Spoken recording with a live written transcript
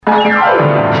Hi,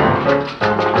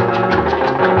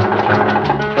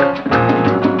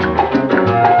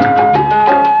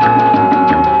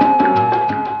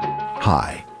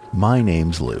 my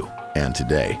name's Lou, and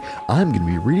today I'm going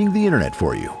to be reading the internet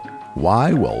for you.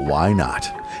 Why? Well, why not?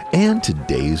 And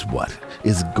today's what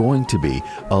is going to be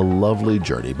a lovely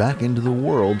journey back into the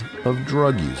world of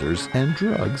drug users and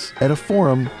drugs at a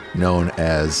forum known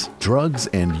as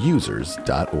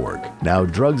drugsandusers.org. Now,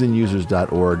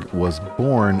 drugsandusers.org was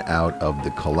born out of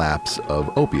the collapse of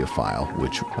Opiophile,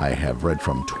 which I have read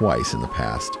from twice in the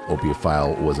past.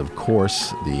 Opiophile was, of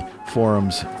course, the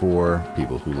forums for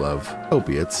people who love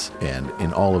opiates and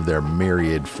in all of their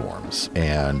myriad forms.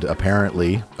 And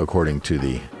apparently, according to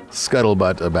the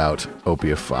scuttlebutt about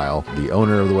Opiophile, the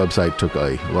owner of the website took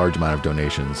a large amount of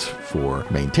donations for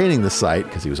maintaining the site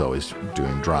because he was always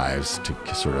doing drives to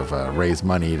sort of raise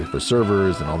money for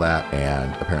servers and all that,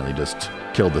 and apparently just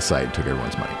killed the site and took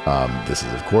everyone's money. This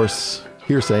is, of course,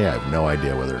 hearsay. I have no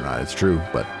idea whether or not it's true,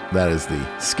 but that is the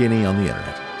skinny on the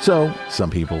internet. So some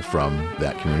people from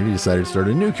that community decided to start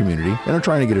a new community and are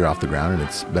trying to get it off the ground, and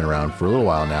it's been around for a little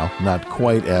while now. Not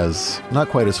quite as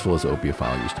full as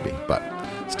Opiophile used to be, but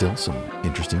still some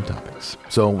interesting topics.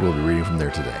 So we'll be reading from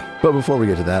there today. But before we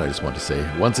get to that, I just want to say,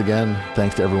 once again,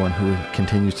 thanks to everyone who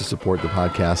continues to support the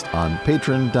podcast on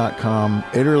patreon.com.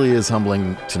 It really is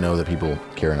humbling to know that people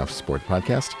care enough to support the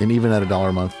podcast. And even at $1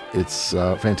 a month, it's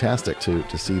fantastic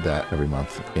to see that every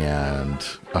month. And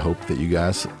I hope that you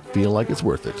guys feel like it's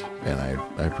worth it. And I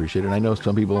appreciate it. I know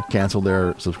some people cancel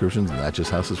their subscriptions, and that's just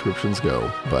how subscriptions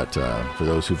go. But for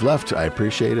those who've left, I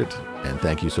appreciate it. And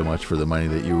thank you so much for the money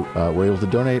that you were able to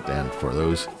donate. And for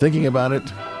those thinking about it,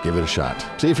 give it a shot.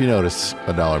 See if you notice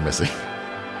 $1 missing.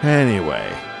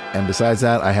 Anyway, and besides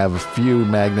that, I have a few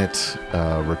magnet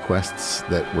requests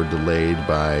that were delayed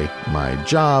by my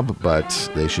job, but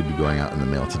they should be going out in the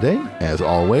mail today. As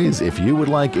always, if you would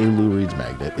like a Lou Reads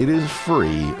magnet, it is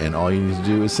free, and all you need to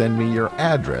do is send me your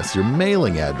address, your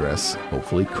mailing address,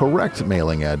 hopefully correct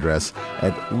mailing address,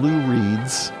 at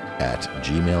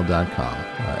loureads@gmail.com.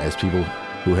 As people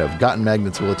who have gotten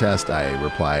magnets will attest, I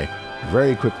reply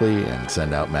very quickly and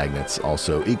send out magnets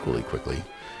also equally quickly.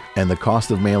 And the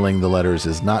cost of mailing the letters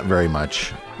is not very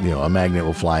much. You know, a magnet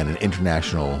will fly in an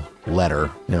international letter.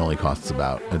 It only costs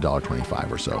about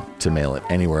 $1.25 or so to mail it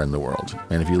anywhere in the world.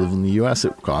 And if you live in the US,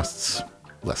 it costs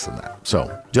less than that.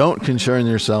 So don't concern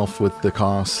yourself with the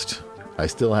cost. I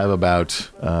still have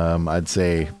about, I'd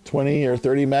say 20 or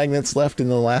 30 magnets left in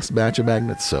the last batch of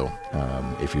magnets. So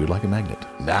if you would like a magnet,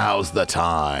 now's the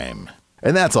time.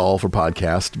 And that's all for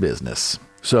podcast business.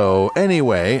 So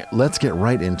anyway, let's get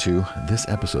right into this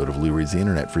episode of Lou Reads the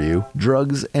Internet for you,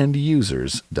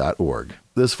 drugsandusers.org.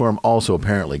 This forum also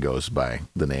apparently goes by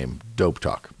the name Dope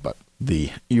Talk, but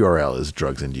the URL is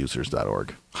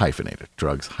drugsandusers.org, hyphenated,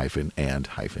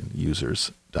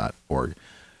 drugs-and-users.org.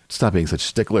 Stop being such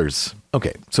sticklers.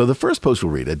 Okay, so the first post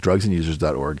we'll read at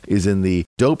drugsandusers.org is in the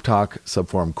Dope Talk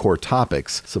subforum Core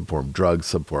Topics, subforum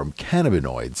Drugs, subforum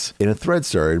Cannabinoids, in a thread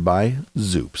started by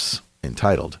Zoops,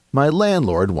 entitled, "My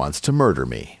Landlord Wants to Murder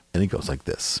Me." And it goes like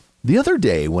this. The other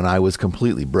day when I was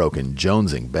completely broken,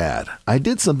 jonesing bad, I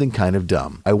did something kind of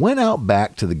dumb. I went out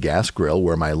back to the gas grill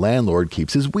where my landlord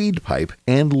keeps his weed pipe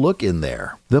and look in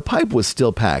there. The pipe was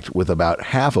still packed with about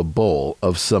half a bowl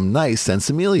of some nice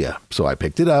Sensimilia. So I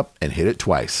picked it up and hit it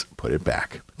twice, put it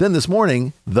back. Then this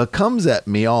morning, the comes at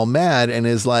me all mad and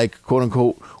is like, quote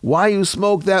unquote, "Why you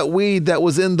smoke that weed that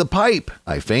was in the pipe?"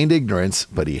 I feigned ignorance,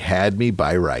 but he had me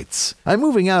by rights. I'm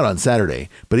moving out on Saturday,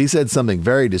 but he said something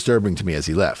very disturbing to me as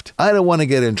he left. I don't want to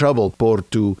get in trouble por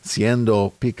tu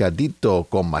siendo picadito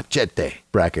con machete.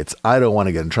 Brackets, I don't want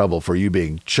to get in trouble for you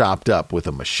being chopped up with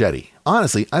a machete.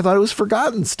 Honestly, I thought it was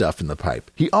forgotten stuff in the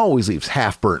pipe. He always leaves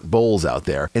half-burnt bowls out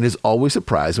there and is always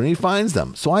surprised when he finds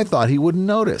them, so I thought he wouldn't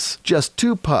notice. Just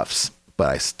 2 puffs, but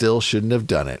I still shouldn't have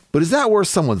done it. But is that worth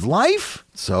someone's life?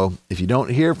 So, if you don't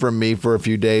hear from me for a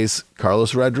few days,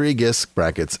 Carlos Rodriguez,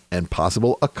 brackets, and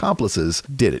possible accomplices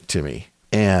did it to me.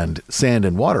 And Sand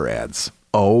and Water adds,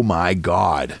 oh my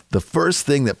God. The first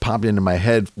thing that popped into my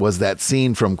head was that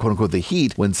scene from quote unquote The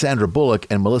Heat when Sandra Bullock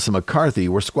and Melissa McCarthy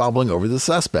were squabbling over the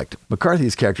suspect.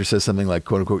 McCarthy's character says something like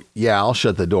quote unquote, "Yeah, I'll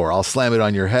shut the door. I'll slam it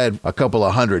on your head a couple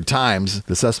of 100 times."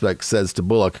 The suspect says to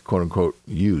Bullock, quote unquote,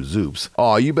 "You Zoops.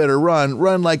 Oh, you better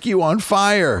run like you on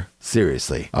fire."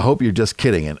 Seriously, I hope you're just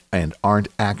kidding and aren't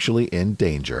actually in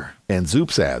danger. And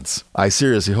Zoops adds, I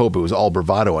seriously hope it was all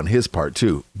bravado on his part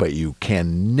too, but you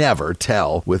can never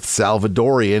tell with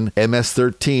Salvadorian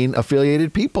MS-13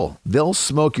 affiliated people. They'll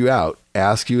smoke you out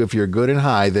ask you if you're good and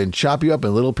high, then chop you up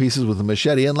in little pieces with a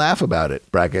machete and laugh about it.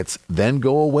 Brackets, then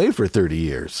go away for 30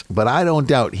 years. But I don't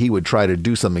doubt he would try to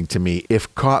do something to me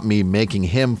if caught me making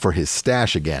him for his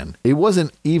stash again. It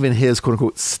wasn't even his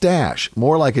quote-unquote stash,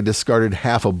 more like a discarded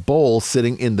half a bowl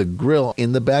sitting in the grill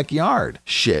in the backyard.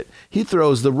 Shit, he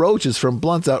throws the roaches from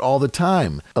blunts out all the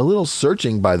time. A little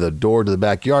searching by the door to the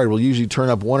backyard will usually turn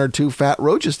up 1 or 2 fat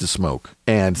roaches to smoke.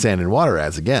 And Sand and Water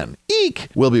adds again, eek!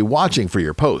 We'll be watching for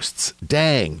your posts.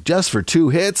 Dang, just for 2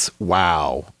 hits?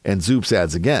 Wow. And Zoops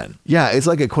adds again, yeah, it's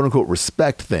like a quote-unquote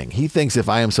respect thing. He thinks if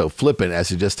I am so flippant as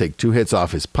to just take 2 hits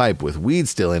off his pipe with weed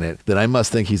still in it, then I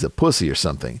must think he's a pussy or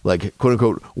something. Like,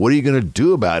 quote-unquote, what are you going to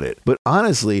do about it? But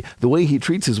honestly, the way he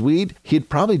treats his weed, he'd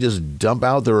probably just dump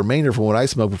out the remainder from what I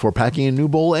smoke before packing a new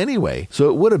bowl anyway. So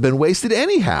it would have been wasted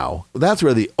anyhow. That's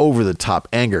where the over-the-top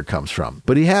anger comes from.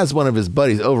 But he has one of his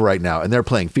buddies over right now, and they're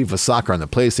playing FIFA Soccer on the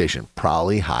PlayStation,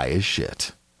 probably high as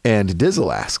shit. And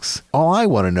Dizzle asks, all I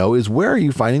want to know is where are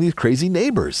you finding these crazy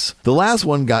neighbors? The last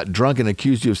one got drunk and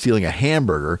accused you of stealing a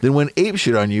hamburger, then went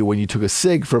apeshit on you when you took a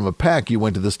cig from a pack you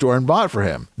went to the store and bought for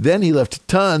him. Then he left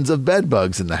tons of bed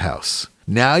bugs in the house.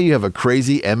 Now you have a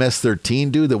crazy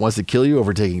MS-13 dude that wants to kill you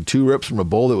over taking 2 rips from a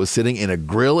bowl that was sitting in a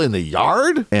grill in the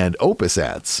yard? And Opus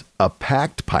adds, a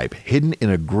packed pipe hidden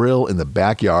in a grill in the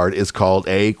backyard is called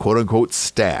a quote-unquote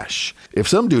stash. If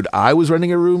some dude I was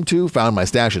renting a room to found my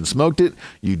stash and smoked it,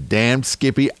 you damned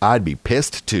Skippy, I'd be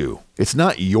pissed too. It's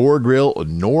not your grill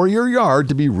nor your yard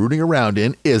to be rooting around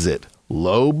in, is it?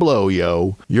 Low blow,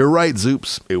 yo. You're right,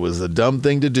 Zoops. It was a dumb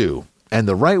thing to do. And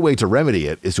the right way to remedy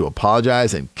it is to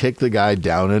apologize and kick the guy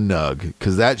down a nug,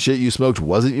 because that shit you smoked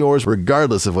wasn't yours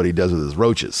regardless of what he does with his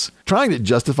roaches. Trying to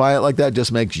justify it like that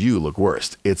just makes you look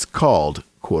worse. It's called,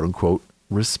 quote-unquote,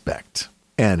 respect.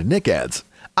 And Nick adds,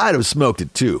 I'd have smoked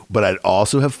it too, but I'd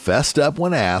also have fessed up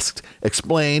when asked,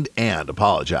 explained, and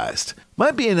apologized.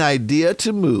 Might be an idea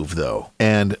to move, though.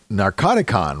 And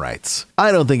Narcoticon writes,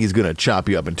 I don't think he's going to chop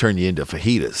you up and turn you into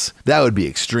fajitas. That would be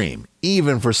extreme,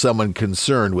 even for someone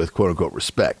concerned with quote-unquote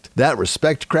respect. That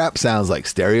respect crap sounds like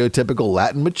stereotypical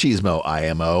Latin machismo,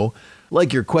 IMO,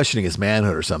 like you're questioning his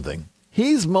manhood or something.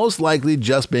 He's most likely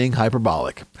just being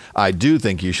hyperbolic. I do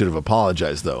think you should have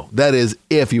apologized, though. That is,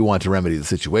 if you want to remedy the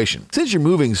situation. Since you're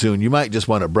moving soon, you might just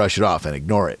want to brush it off and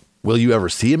ignore it. Will you ever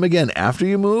see him again after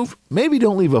you move? Maybe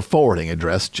don't leave a forwarding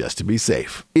address just to be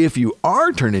safe. If you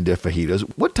are turned into fajitas,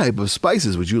 what type of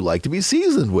spices would you like to be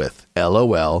seasoned with?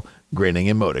 LOL, grinning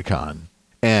emoticon.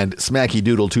 And Smacky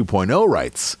Doodle 2.0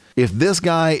 writes, if this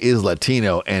guy is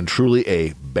Latino and truly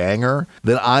a banger,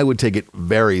 then I would take it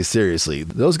very seriously.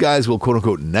 Those guys will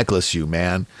quote-unquote necklace you,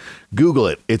 man. Google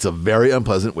it. It's a very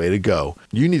unpleasant way to go.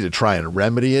 You need to try and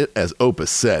remedy it, as Opus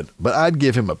said, but I'd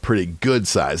give him a pretty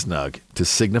good-sized nug to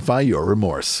signify your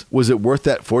remorse. Was it worth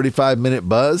that 45-minute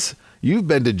buzz? You've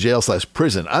been to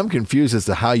jail/prison. I'm confused as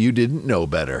to how you didn't know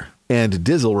better. And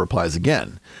Dizzle replies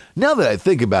again, now that I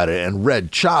think about it and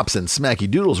read Chops and Smacky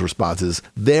Doodle's responses,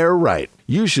 they're right.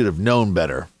 You should have known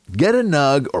better. Get a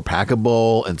nug or pack a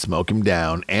bowl and smoke him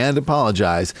down and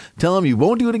apologize. Tell him you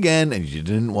won't do it again and you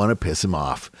didn't want to piss him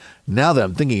off. Now that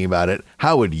I'm thinking about it,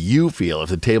 how would you feel if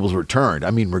the tables were turned?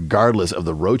 I mean, regardless of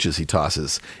the roaches he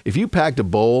tosses. If you packed a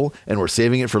bowl and were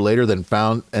saving it for later than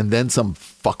found, and then some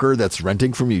fucker that's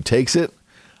renting from you takes it,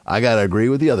 I gotta agree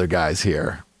with the other guys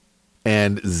here.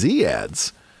 And Z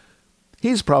adds,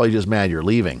 he's probably just mad you're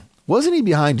leaving. Wasn't he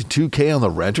behind $2,000 on the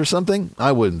rent or something?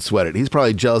 I wouldn't sweat it. He's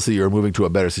probably jealous that you're moving to a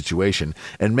better situation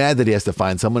and mad that he has to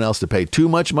find someone else to pay too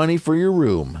much money for your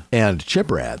room. And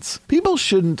Chipper adds, people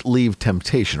shouldn't leave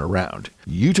temptation around.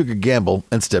 You took a gamble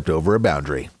and stepped over a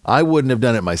boundary. I wouldn't have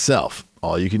done it myself.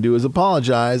 All you can do is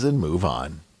apologize and move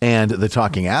on. And the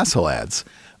talking asshole adds,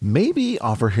 maybe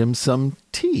offer him some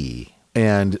tea.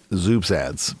 And Zoops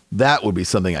adds, that would be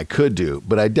something I could do,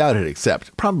 but I doubt he'd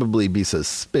accept. Probably be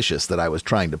suspicious that I was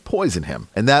trying to poison him,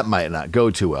 and that might not go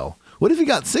too well. What if he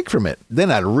got sick from it? Then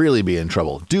I'd really be in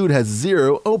trouble. Dude has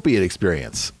 0 opiate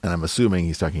experience. And I'm assuming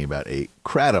he's talking about a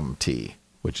kratom tea,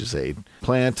 which is a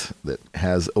plant that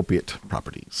has opiate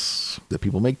properties that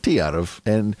people make tea out of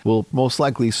and will most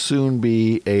likely soon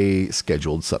be a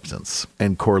scheduled substance.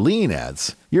 And Corleen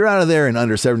adds, you're out of there in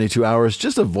under 72 hours.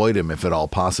 Just avoid him if at all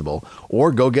possible,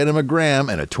 or go get him a gram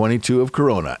and a 22 of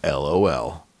Corona,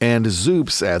 LOL. And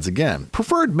Zoops adds again,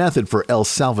 preferred method for El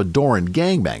Salvadoran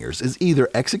gangbangers is either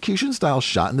execution-style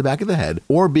shot in the back of the head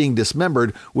or being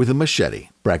dismembered with a machete.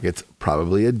 Brackets,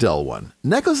 probably a dull one.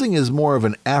 Necklacing is more of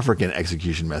an African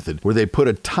execution method where they put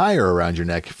a tire around your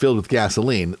neck filled with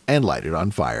gasoline and light it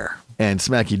on fire. And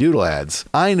Smacky Doodle adds,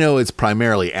 I know it's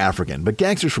primarily African, but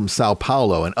gangsters from Sao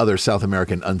Paulo and other South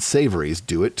American unsavories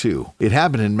do it too. It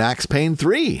happened in Max Payne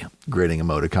 3. Grading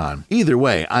emoticon. Either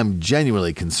way, I'm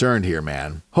genuinely concerned here,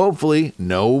 man. Hopefully,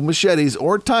 no machetes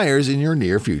or tires in your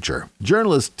near future.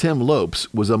 Journalist Tim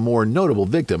Lopes was a more notable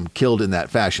victim killed in that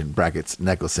fashion, brackets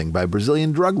necklacing by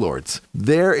Brazilian drug lords.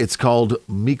 There it's called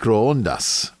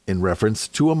microondas, in reference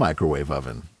to a microwave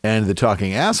oven. And the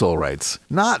talking asshole writes,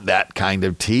 not that kind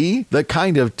of tea, the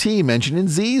kind of tea mentioned in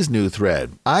Z's new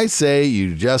thread. I say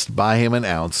you just buy him an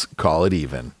ounce, call it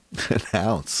even. An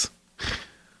ounce.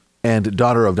 And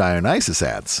Daughter of Dionysus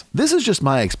adds, this is just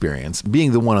my experience,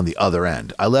 being the one on the other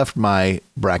end. I left my,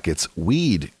 brackets,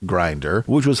 weed grinder,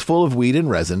 which was full of weed and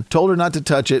resin, told her not to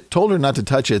touch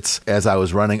it as I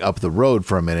was running up the road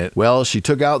for a minute. Well, she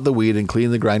took out the weed and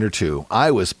cleaned the grinder too.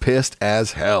 I was pissed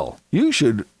as hell.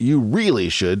 You really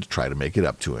should try to make it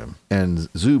up to him. And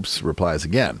Zoops replies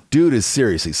again, dude is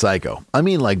seriously psycho. I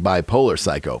mean like bipolar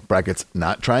psycho, brackets,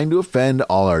 not trying to offend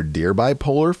all our dear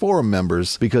bipolar forum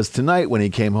members, because tonight when he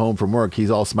came home from work, he's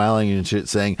all smiling and shit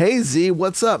saying, hey Z,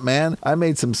 what's up, man? I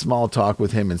made some small talk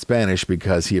with him in Spanish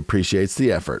because he appreciates the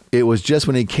effort. It was just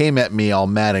when he came at me all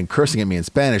mad and cursing at me in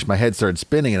Spanish, my head started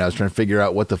spinning and I was trying to figure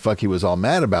out what the fuck he was all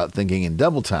mad about, thinking in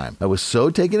double time. I was so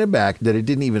taken aback that it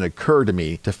didn't even occur to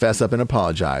me to fess up and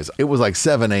apologize. It was like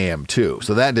 7 a.m. too,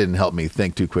 so that didn't help me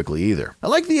think too quickly either. I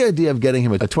like the idea of getting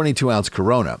him a 22-ounce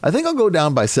Corona. I think I'll go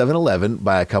down by 7-Eleven,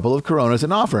 buy a couple of Coronas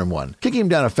and offer him one. Kicking him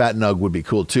down a fat nug would be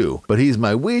cool too, but he's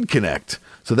my weed connect,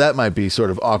 so that might be sort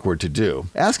of awkward to do.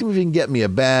 Ask him if he can get me a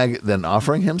bag, then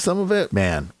offering him some of it.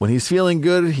 Man, when he's feeling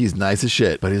good, he's nice as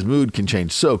shit, but his mood can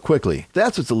change so quickly.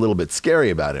 That's what's a little bit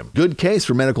scary about him. Good case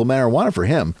for medical marijuana for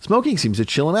him. Smoking seems to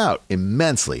chill him out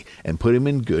immensely and put him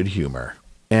in good humor.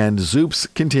 And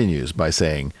Zoops continues by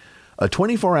saying, a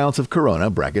 24-ounce of Corona,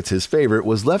 brackets his favorite,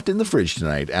 was left in the fridge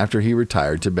tonight after he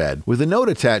retired to bed, with a note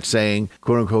attached saying,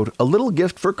 quote-unquote, a little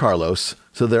gift for Carlos,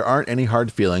 so there aren't any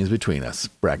hard feelings between us,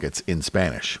 brackets in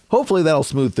Spanish. Hopefully that'll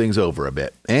smooth things over a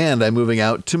bit. And I'm moving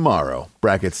out tomorrow,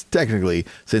 brackets technically,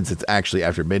 since it's actually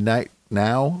after midnight,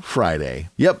 now Friday.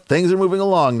 Yep, things are moving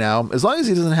along now. As long as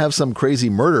he doesn't have some crazy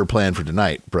murder planned for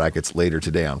tonight, brackets later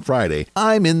today on Friday,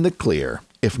 I'm in the clear.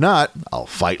 If not, I'll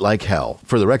fight like hell.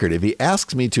 For the record, if he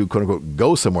asks me to, quote-unquote,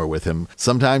 go somewhere with him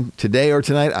sometime today or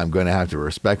tonight, I'm going to have to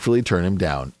respectfully turn him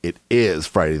down. It is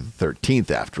Friday the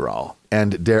 13th, after all.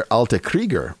 And Der Alte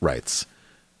Krieger writes,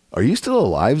 are you still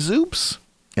alive, Zoops?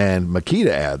 And Makita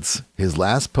adds, his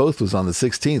last post was on the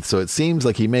 16th, so it seems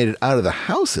like he made it out of the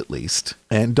house at least.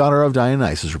 And Daughter of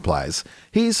Dionysus replies,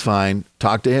 he's fine.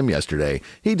 Talked to him yesterday.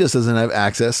 He just doesn't have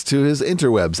access to his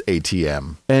interwebs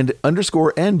ATM. And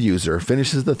underscore end user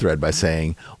finishes the thread by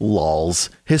saying, lols.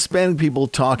 Hispanic people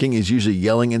talking is usually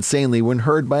yelling insanely when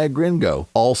heard by a gringo.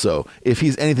 Also, if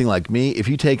he's anything like me, if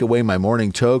you take away my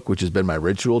morning toke, which has been my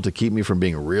ritual to keep me from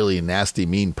being a really nasty,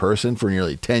 mean person for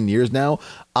nearly 10 years now,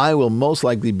 I will most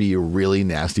likely be a really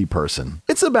nasty person.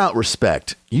 It's about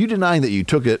respect. You denying that you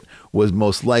took it was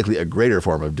most likely a greater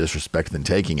form of disrespect than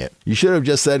taking it. You should have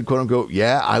just said, quote unquote,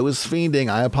 yeah, I was fiending.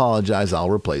 I apologize. I'll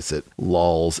replace it.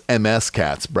 Lols. MS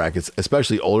cats, brackets,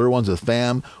 especially older ones with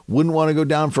fam, wouldn't want to go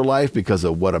down for life because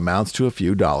of what amounts to a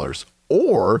few dollars.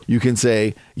 Or you can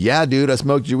say, yeah, dude, I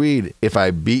smoked your weed. If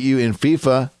I beat you in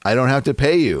FIFA, I don't have to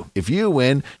pay you. If you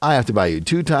win, I have to buy you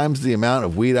 2 times the amount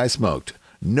of weed I smoked.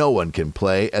 No one can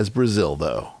play as Brazil,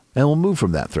 though. And we'll move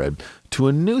from that thread to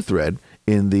a new thread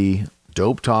in the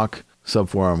Dope Talk,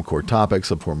 subforum Core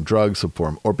Topics, subforum Drugs,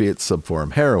 subforum Opiates,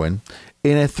 subforum Heroin,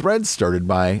 in a thread started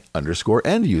by underscore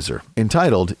end user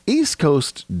entitled East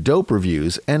Coast Dope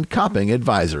Reviews and Copping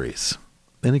Advisories.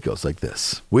 And it goes like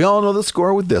this. We all know the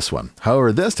score with this one.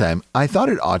 However, this time, I thought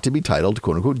it ought to be titled,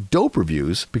 quote-unquote, Dope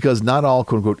Reviews, because not all,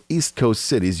 quote-unquote, East Coast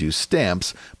cities use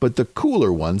stamps, but the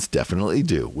cooler ones definitely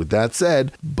do. With that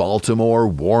said, Baltimore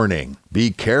warning.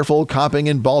 Be careful copping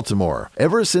in Baltimore.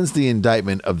 Ever since the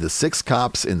indictment of the 6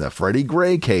 cops in the Freddie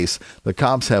Gray case, the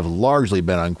cops have largely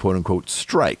been on, quote-unquote,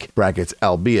 strike, brackets,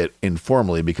 albeit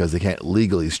informally because they can't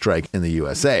legally strike in the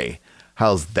USA.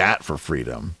 How's that for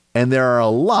freedom? And there are a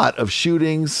lot of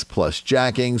shootings, plus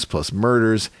jackings, plus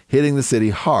murders hitting the city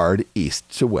hard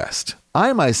east to west.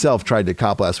 I myself tried to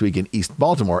cop last week in East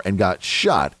Baltimore and got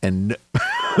shot and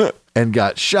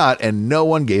no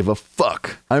one gave a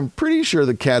fuck. I'm pretty sure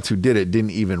the cats who did it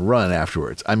didn't even run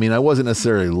afterwards. I mean, I wasn't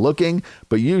necessarily looking,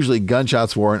 but usually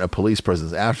gunshots warrant a police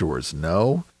presence afterwards,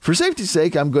 no? For safety's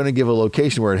sake, I'm going to give a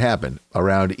location where it happened.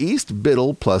 Around East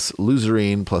Biddle plus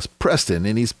Luzerne plus Preston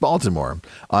in East Baltimore.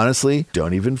 Honestly,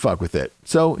 don't even fuck with it.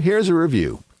 So here's a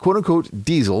review. Quote-unquote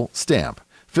diesel stamp.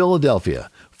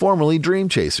 Philadelphia. formerly Dream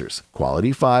Chasers.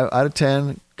 Quality 5 out of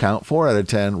 10. Count 4 out of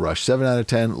 10, rush 7 out of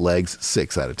 10, legs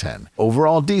 6 out of 10.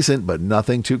 Overall decent, but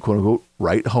nothing to quote-unquote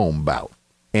write home about.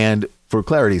 And for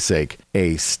clarity's sake,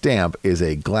 a stamp is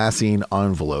a glassine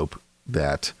envelope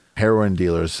that heroin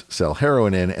dealers sell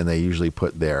heroin in, and they usually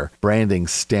put their branding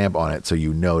stamp on it so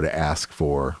you know to ask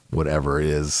for whatever it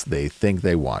is they think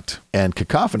they want. And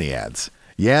Cacophony adds,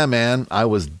 yeah, man, I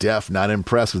was not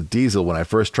impressed with Diesel when I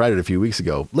first tried it a few weeks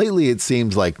ago. Lately, it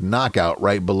seems like Knockout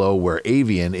right below where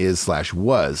Avian is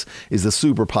the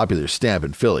super popular stamp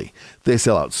in Philly. They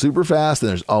sell out super fast, and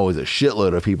there's always a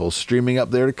shitload of people streaming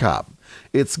up there to cop.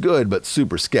 It's good, but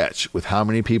super sketch, with how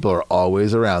many people are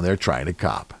always around there trying to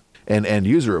cop. And end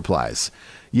user replies,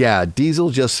 yeah,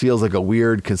 Diesel just feels like a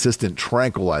weird, consistent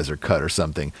tranquilizer cut or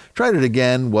something. Tried it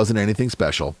again, wasn't anything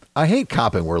special. I hate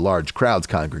copping where large crowds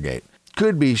congregate.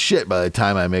 Could be shit by the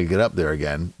time I make it up there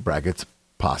again, brackets,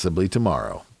 possibly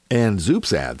tomorrow. And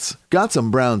Zoops adds, got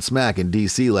some brown smack in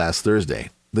DC last Thursday.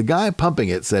 The guy pumping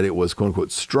it said it was quote-unquote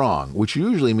strong, which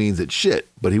usually means it's shit,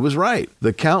 but he was right.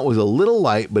 The count was a little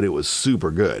light, but it was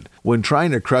super good. When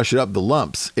trying to crush it up the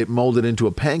lumps, it molded into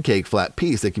a pancake flat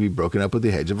piece that can be broken up with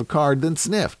the edge of a card, then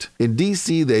sniffed. In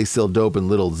DC, they sell dope in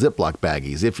little Ziploc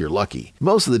baggies, if you're lucky.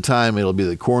 Most of the time, it'll be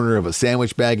the corner of a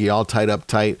sandwich baggie all tied up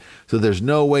tight, so there's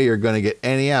no way you're going to get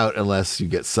any out unless you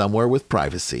get somewhere with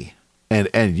privacy. And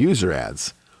end user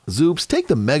adds, Zoops, take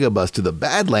the Megabus to the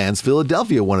Badlands,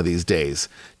 Philadelphia one of these days.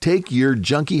 Take your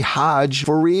junkie Hodge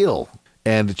for real.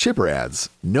 And Chipper adds,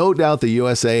 no doubt the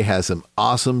USA has some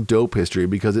awesome dope history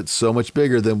because it's so much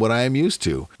bigger than what I am used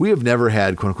to. We have never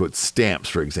had quote-unquote stamps,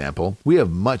 for example. We have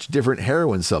much different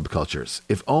heroin subcultures.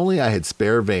 If only I had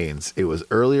spare veins. It was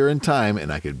earlier in time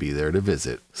and I could be there to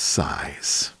visit.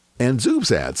 Sighs. And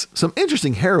Zoops adds, some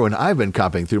interesting heroin I've been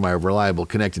copping through my reliable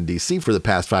connect in DC for the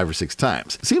past 5 or 6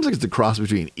 times. Seems like it's a cross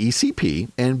between ECP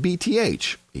and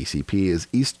BTH. ECP is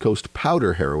East Coast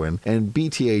powder heroin and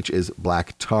BTH is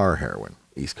black tar heroin.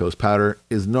 East Coast powder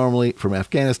is normally from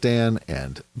Afghanistan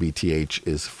and BTH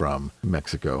is from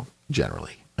Mexico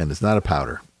generally. And it's not a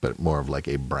powder, but more of like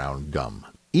a brown gum.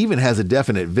 Even has a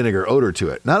definite vinegar odor to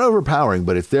it. Not overpowering,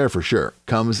 but it's there for sure.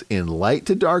 Comes in light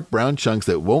to dark brown chunks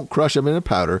that won't crush up into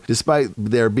powder, despite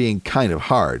their being kind of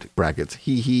hard. Brackets,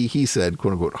 he said,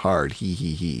 quote unquote, hard,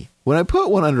 he. When I put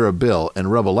one under a bill and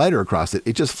rub a lighter across it,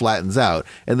 it just flattens out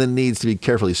and then needs to be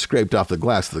carefully scraped off the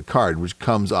glass of the card, which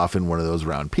comes off in one of those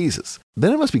round pieces.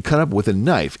 Then it must be cut up with a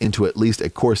knife into at least a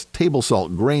coarse table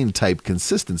salt grain type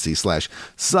consistency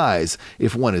 / size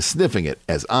if one is sniffing it,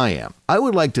 as I am. I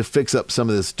would like to fix up some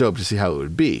of this dope to see how it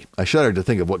would be. I shudder to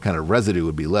think of what kind of residue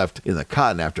would be left in the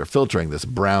cotton after filtering this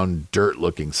brown dirt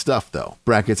looking stuff though.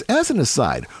 Brackets, as an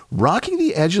aside, rocking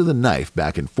the edge of the knife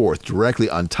back and forth directly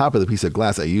on top of the piece of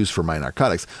glass I use for my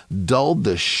narcotics dulled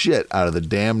the shit out of the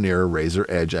damn near razor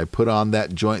edge I put on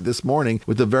that joint this morning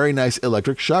with the very nice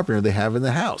electric sharpener they have in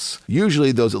the house.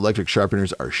 Usually those electric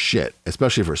sharpeners are shit,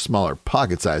 especially for smaller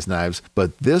pocket-sized knives,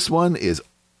 but this one is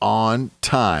on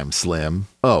time, Slim.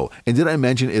 Oh, and did I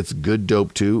mention it's good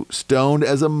dope too? Stoned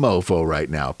as a mofo right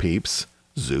now, peeps.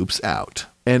 Zoops out.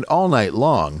 And All Night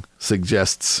Long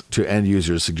suggests to end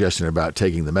user's suggestion about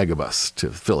taking the Megabus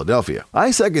to Philadelphia. I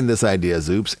second this idea,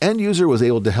 Zoops. End user was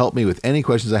able to help me with any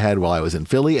questions I had while I was in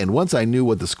Philly, and once I knew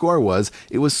what the score was,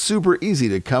 it was super easy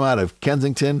to come out of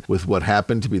Kensington with what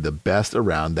happened to be the best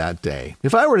around that day.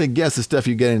 If I were to guess, the stuff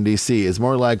you get in DC is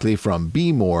more likely from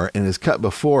B-More and is cut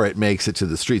before it makes it to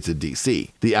the streets of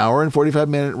DC. The hour and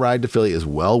 45-minute ride to Philly is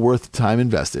well worth the time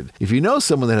invested. If you know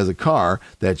someone that has a car,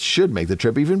 that should make the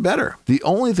trip even better. The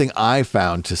only thing I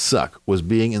found to suck was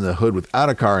being in the hood without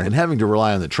a car and having to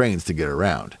rely on the trains to get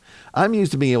around. I'm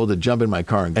used to being able to jump in my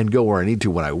car and go where I need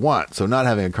to when I want, so not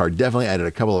having a car definitely added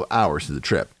a couple of hours to the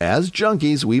trip. As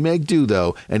junkies, we make do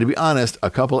though, and to be honest, a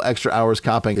couple extra hours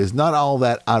copping is not all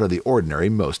that out of the ordinary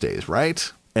most days,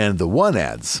 right? And the one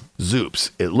adds,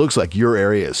 Zoops, it looks like your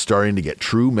area is starting to get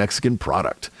true Mexican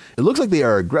product. It looks like they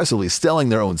are aggressively selling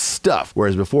their own stuff,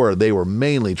 whereas before they were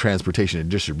mainly transportation and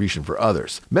distribution for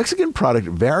others. Mexican product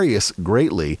varies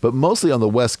greatly, but mostly on the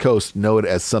West Coast know it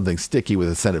as something sticky with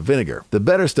a scent of vinegar. The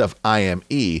better stuff,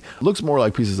 IME, looks more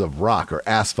like pieces of rock or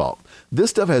asphalt. This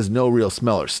stuff has no real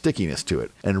smell or stickiness to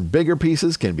it, and bigger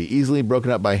pieces can be easily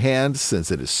broken up by hand since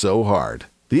it is so hard.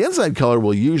 The inside color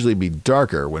will usually be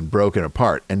darker when broken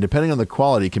apart, and depending on the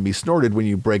quality can be snorted when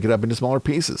you break it up into smaller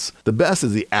pieces. The best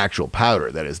is the actual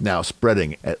powder that is now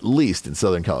spreading, at least in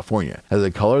Southern California. It has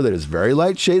a color that is very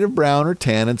light shade of brown or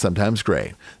tan and sometimes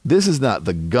gray. This is not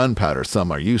the gunpowder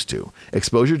some are used to.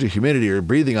 Exposure to humidity or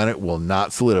breathing on it will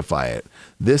not solidify it.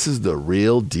 This is the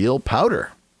real deal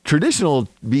powder. Traditional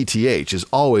BTH is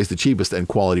always the cheapest and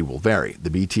quality will vary. The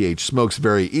BTH smokes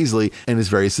very easily and is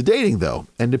very sedating though,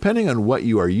 and depending on what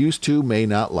you are used to may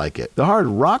not like it. The hard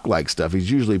rock-like stuff is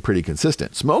usually pretty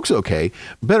consistent. Smoke's okay,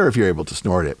 better if you're able to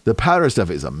snort it. The powder stuff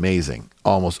is amazing.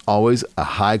 Almost always a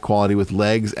high quality with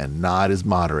legs and not as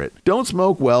moderate. Don't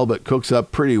smoke well but cooks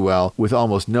up pretty well with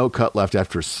almost no cut left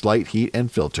after slight heat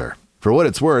and filter. For what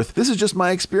it's worth, this is just my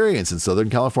experience in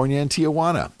Southern California and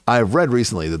Tijuana. I've read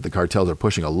recently that the cartels are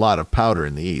pushing a lot of powder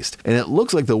in the East, and it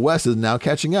looks like the West is now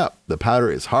catching up. The powder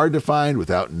is hard to find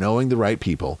without knowing the right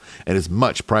people, and is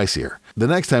much pricier. The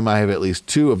next time I have at least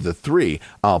 2 of the 3,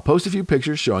 I'll post a few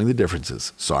pictures showing the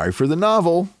differences. Sorry for the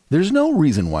novel. There's no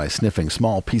reason why sniffing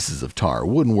small pieces of tar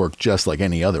wouldn't work just like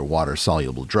any other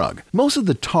water-soluble drug. Most of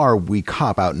the tar we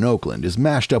cop out in Oakland is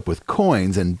mashed up with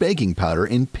coins and baking powder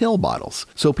in pill bottles,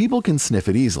 so people can sniff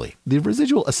it easily. The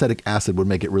residual acetic acid would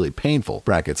make it really painful,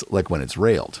 brackets, like when it's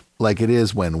railed. Like it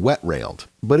is when wet railed,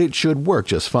 but it should work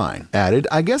just fine. Added,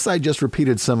 I guess I just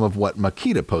repeated some of what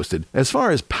Makita posted. As far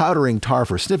as powdering tar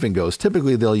for sniffing goes,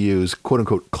 typically they'll use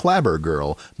quote-unquote Clabber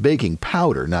Girl baking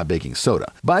powder, not baking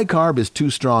soda. Bicarb is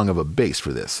too strong of a base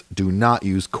for this. Do not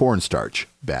use cornstarch.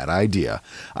 Bad idea.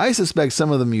 I suspect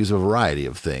some of them use a variety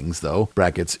of things, though.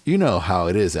 Brackets, you know how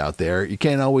it is out there. You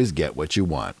can't always get what you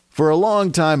want. For a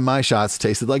long time, my shots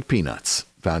tasted like peanuts.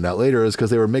 Found out later is because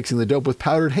they were mixing the dope with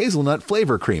powdered hazelnut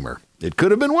flavor creamer. It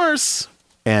could have been worse.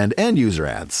 And end user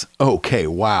ads. Okay,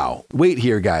 wow. Wait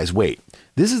here, guys, wait.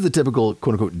 This is the typical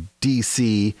quote-unquote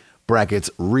DC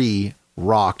brackets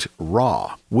rocked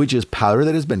raw, which is powder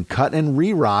that has been cut and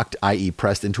re-rocked, i.e.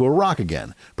 pressed into a rock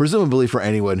again, presumably for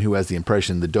anyone who has the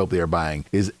impression the dope they are buying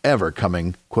is ever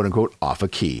coming, quote-unquote, off a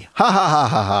key. Ha ha ha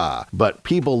ha ha. But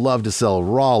people love to sell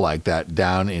raw like that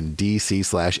down in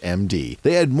DC/MD.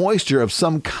 They add moisture of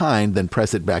some kind, then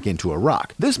press it back into a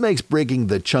rock. This makes breaking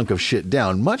the chunk of shit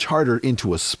down much harder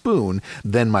into a spoon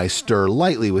than my stir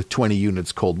lightly with 20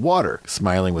 units cold water,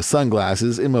 smiling with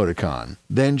sunglasses emoticon.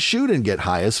 Then shoot and get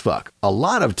high as fuck. A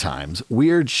lot of times,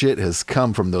 weird shit has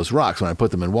come from those rocks when I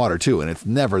put them in water too, and it's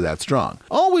never that strong.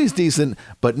 Always decent,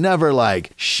 but never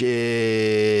like,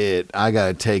 shit, I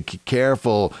gotta take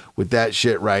careful with that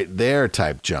shit right there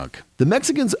type junk. The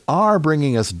Mexicans are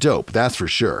bringing us dope, that's for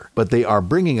sure, but they are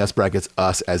bringing us, brackets,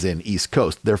 us as in East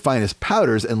Coast, their finest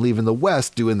powders and leaving the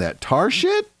West doing that tar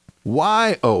shit?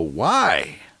 Why, oh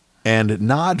why? And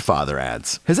Nodfather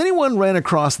adds, has anyone ran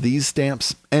across these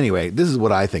stamps? Anyway, this is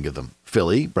what I think of them.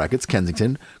 Philly, brackets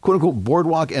Kensington, quote-unquote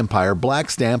Boardwalk Empire, black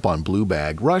stamp on blue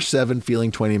bag, rush 7,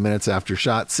 feeling 20 minutes after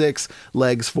shot 6,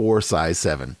 legs 4, size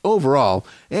 7. Overall,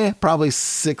 probably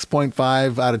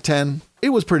 6.5 out of 10. It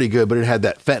was pretty good, but it had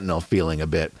that fentanyl feeling a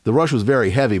bit. The rush was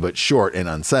very heavy but short and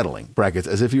unsettling, brackets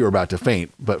as if you were about to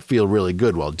faint, but feel really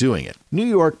good while doing it. New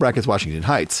York, brackets Washington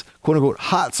Heights, quote-unquote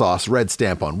hot sauce red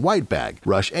stamp on white bag,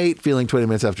 rush 8, feeling 20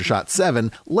 minutes after shot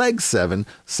 7, legs 7,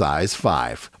 size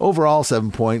 5. Overall,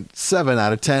 7.7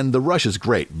 out of 10. The rush is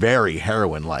great, very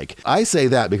heroin-like. I say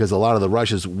that because a lot of the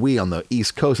rushes we on the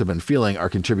East Coast have been feeling are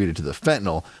contributed to the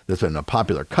fentanyl that's been a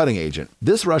popular cutting agent.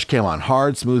 This rush came on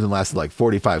hard, smooth, and lasted like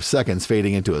 45 seconds,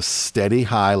 fading into a steady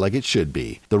high like it should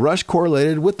be. The rush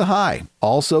correlated with the high,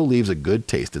 also leaves a good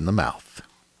taste in the mouth.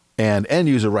 And end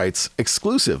user writes,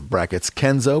 exclusive, brackets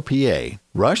Kenzo PA,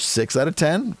 rush 6 out of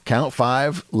 10, count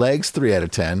 5, legs 3 out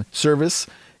of 10, service,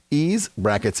 ease,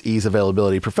 brackets ease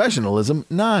availability professionalism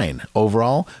 9,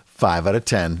 overall 5 out of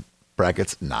 10,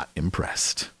 brackets not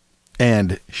impressed.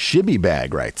 And Shibby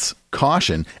Bag writes,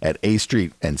 caution at A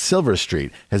Street and Silver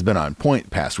Street has been on point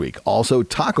past week. Also,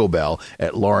 Taco Bell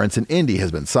at Lawrence and Indy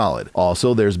has been solid.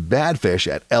 Also, there's Badfish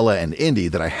at Ella and Indy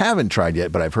that I haven't tried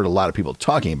yet, but I've heard a lot of people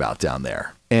talking about down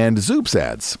there. And Zoops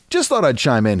adds, just thought I'd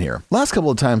chime in here. Last couple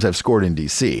of times I've scored in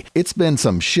DC, it's been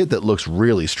some shit that looks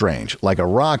really strange, like a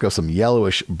rock of some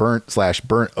yellowish burnt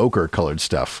ochre colored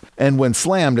stuff. And when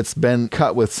slammed, it's been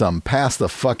cut with some pass the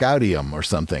fuck outium or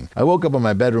something. I woke up on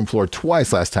my bedroom floor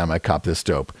twice last time I copped this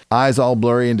dope. Eyes all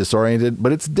blurry and disoriented,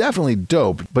 but it's definitely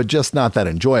dope, but just not that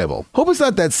enjoyable. Hope it's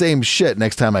not that same shit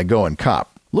next time I go and cop.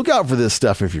 Look out for this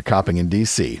stuff if you're copping in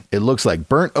DC. It looks like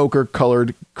burnt ochre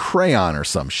colored crayon or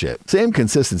some shit. Same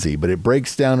consistency, but it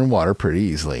breaks down in water pretty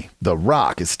easily. The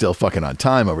Rock is still fucking on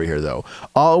time over here though.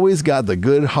 Always got the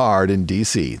good hard in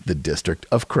DC, the district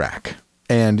of crack.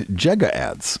 And Jega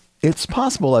adds, it's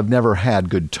possible I've never had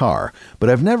good tar, but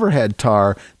I've never had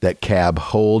tar that cab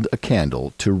hold a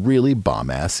candle to really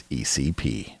bomb-ass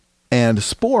ECP. And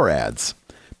Spore adds,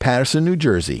 Patterson, New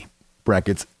Jersey,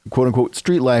 brackets, quote-unquote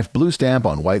street life blue stamp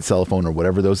on white cellophane or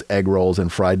whatever those egg rolls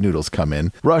and fried noodles come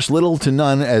in. Rush little to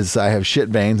none as I have shit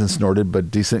veins and snorted but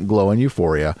decent glow and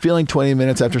euphoria. Feeling 20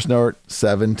 minutes after snort,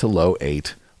 7 to low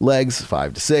 8. Legs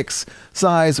 5 to 6.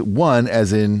 Size 1,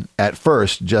 as in at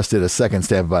first just did a second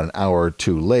stab about an hour or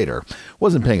two later.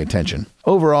 Wasn't paying attention.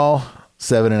 Overall,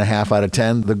 7.5 out of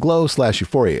 10. The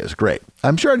glow/euphoria is great.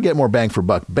 I'm sure I'd get more bang for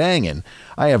buck banging.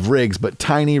 I have rigs, but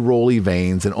tiny rolly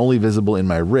veins and only visible in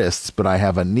my wrists, but I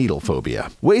have a needle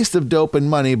phobia. Waste of dope and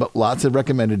money, but lots have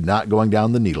recommended not going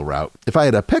down the needle route. If I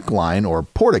had a PICC line or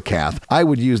Portacath, I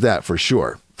would use that for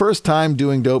sure. First time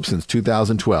doing dope since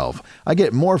 2012. I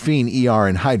get morphine, ER,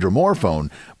 and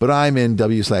hydromorphone, but I'm in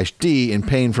W/D in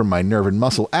pain from my nerve and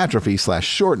muscle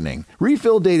atrophy/shortening.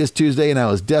 Refill date is Tuesday and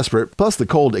I was desperate, plus the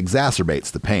cold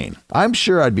exacerbates the pain. I'm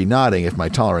sure I'd be nodding if my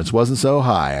tolerance wasn't so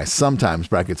high. I sometimes,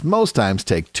 most times,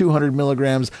 take 200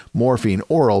 milligrams morphine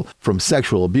oral from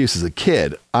sexual abuse as a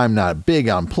kid. I'm not big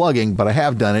on plugging, but I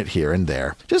have done it here and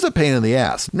there. Just a pain in the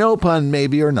ass. No pun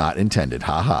maybe or not intended,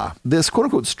 haha. This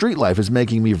quote-unquote street life is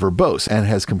making me verbose and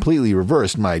has completely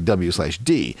reversed my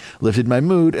W/D, lifted my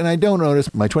mood, and I don't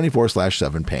notice my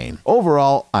 24/7 pain.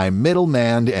 Overall, I'm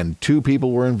middle-manned and 2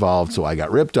 people were involved, so I got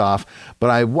ripped off, but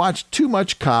I watched too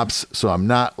much Cops, so I'm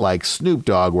not like Snoop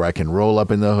Dogg where I can roll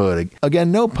up in the hood.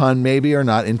 Again, no pun maybe or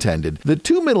not intended. The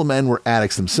 2 middlemen were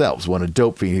addicts themselves, one a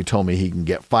dope fiend who told me he can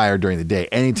get fired during the day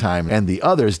anytime, and the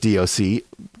other's DOC,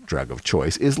 drug of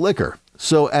choice, is liquor.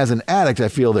 So as an addict, I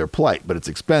feel their plight, but it's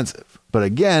expensive. But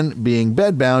again, being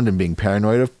bedbound and being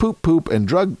paranoid of poop and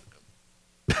drug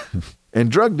and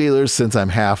drug dealers, since I'm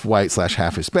half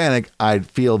white/half Hispanic, I'd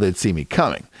feel they'd see me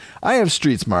coming. I have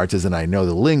street smarts as in I know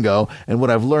the lingo and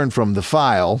what I've learned from the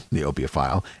file, the opiate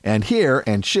file, and here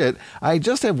and shit, I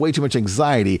just have way too much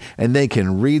anxiety and they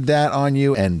can read that on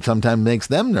you and sometimes makes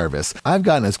them nervous. I've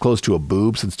gotten as close to a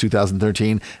boob since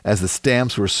 2013 as the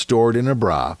stamps were stored in a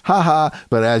bra. Haha,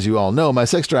 but as you all know, my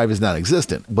sex drive is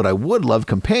non-existent, but I would love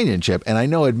companionship, and I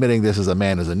know admitting this as a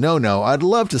man is a no-no. I'd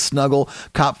love to snuggle,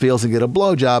 cop feels and get a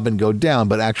blowjob and go down,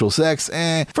 but actual sex,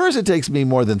 First, it takes me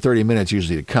more than 30 minutes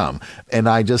usually to come, and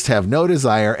I just have no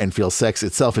desire and feel sex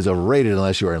itself is overrated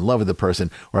unless you are in love with the person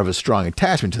or have a strong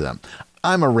attachment to them.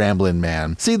 I'm a rambling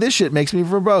man. See, this shit makes me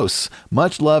verbose.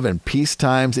 Much love and peace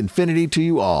times infinity to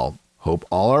you all. Hope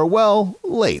all are well.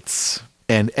 Lates.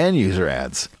 And end user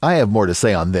ads. I have more to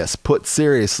say on this. Put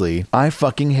seriously, I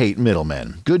fucking hate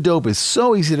middlemen. Good dope is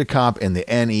so easy to cop in the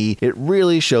NE. It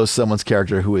really shows someone's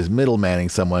character who is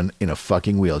middlemaning someone in a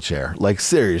fucking wheelchair. Like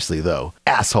seriously though.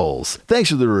 Assholes. Thanks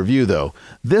for the review though.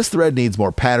 This thread needs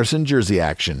more Patterson Jersey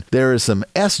action. There is some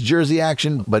S Jersey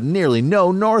action, but nearly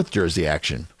no North Jersey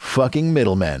action. Fucking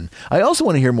middlemen. I also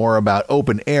want to hear more about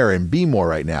open air and Be More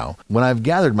right now. When I've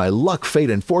gathered my luck, fate,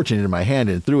 and fortune into my hand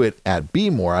and threw it at Be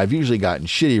More, I've usually gotten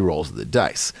shitty rolls of the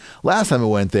dice. Last time I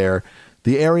went there,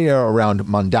 the area around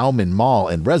Mondawmin Mall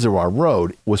and Reservoir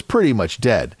Road was pretty much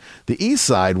dead. The east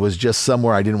side was just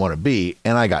somewhere I didn't want to be,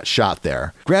 and I got shot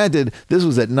there. Granted, this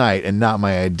was at night and not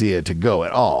my idea to go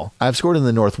at all. I've scored in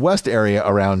the northwest area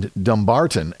around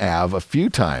Dumbarton Ave a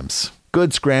few times.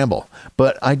 Good scramble,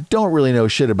 but I don't really know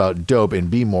shit about dope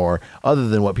and Be More other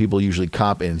than what people usually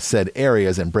cop in said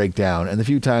areas and break down, and the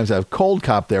few times I've cold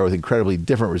copped there with incredibly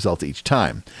different results each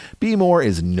time. Be More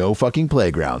is no fucking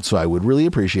playground, so I would really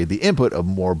appreciate the input of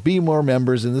more Be More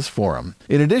members in this forum.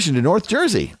 In addition to North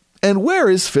Jersey. And where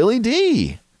is Philly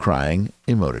D? Crying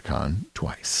emoticon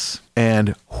twice.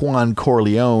 And Juan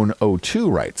Corleone 02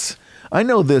 writes, I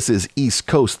know this is East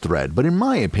Coast thread, but in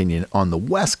my opinion, on the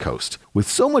West Coast, with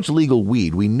so much legal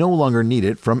weed, we no longer need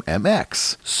it from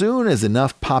MX. Soon as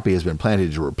enough poppy has been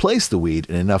planted to replace the weed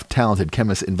and enough talented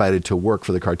chemists invited to work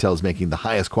for the cartels making the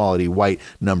highest quality white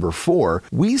number 4,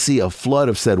 we see a flood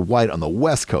of said white on the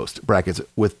West Coast, brackets,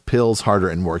 with pills harder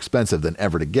and more expensive than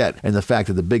ever to get, and the fact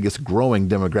that the biggest growing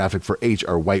demographic for H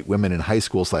are white women in high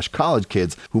school/college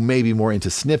kids who may be more into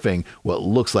sniffing what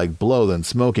looks like blow than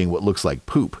smoking what looks like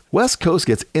poop. West Coast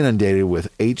gets inundated with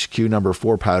HQ number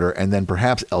 4 powder, and then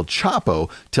perhaps El Chapo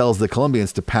tells the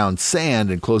Colombians to pound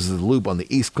sand and closes the loop on the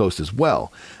East Coast as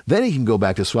well. Then he can go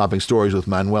back to swapping stories with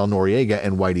Manuel Noriega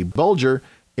and Whitey Bulger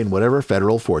in whatever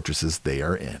federal fortresses they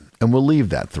are in. And we'll leave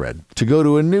that thread to go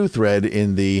to a new thread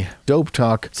in the Dope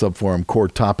Talk subforum Core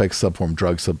Topics subforum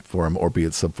Drug subforum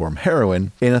Opiate subforum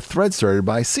Heroin, in a thread started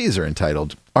by Caesar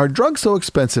entitled, Are drugs so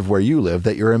expensive where you live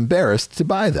that you're embarrassed to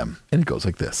buy them? And it goes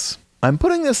like this. I'm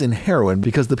putting this in heroin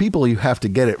because the people you have to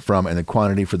get it from and the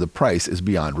quantity for the price is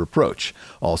beyond reproach.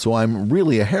 Also, I'm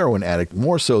really a heroin addict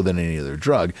more so than any other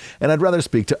drug, and I'd rather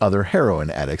speak to other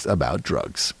heroin addicts about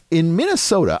drugs. In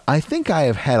Minnesota, I think I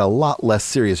have had a lot less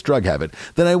serious drug habit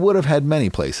than I would have had many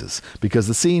places, because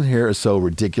the scene here is so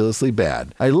ridiculously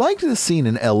bad. I liked the scene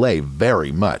in LA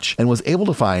very much, and was able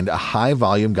to find a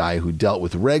high-volume guy who dealt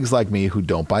with regs like me who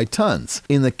don't buy tons.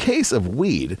 In the case of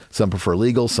weed, some prefer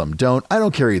legal, some don't. I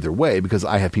don't care either way, because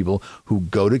I have people who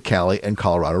go to Cali and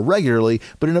Colorado regularly,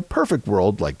 but in a perfect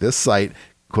world like this site,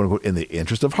 quote unquote, in the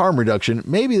interest of harm reduction,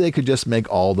 maybe they could just make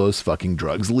all those fucking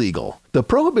drugs legal. The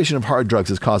prohibition of hard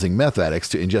drugs is causing meth addicts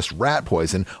to ingest rat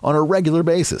poison on a regular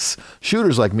basis.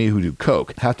 Shooters like me who do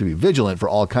coke have to be vigilant for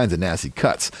all kinds of nasty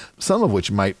cuts, some of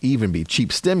which might even be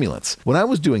cheap stimulants. When I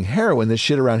was doing heroin, this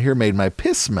shit around here made my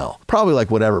piss smell, probably like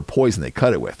whatever poison they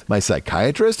cut it with. My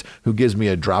psychiatrist, who gives me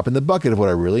a drop in the bucket of what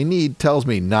I really need, tells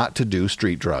me not to do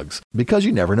street drugs, because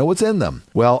you never know what's in them.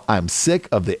 Well, I'm sick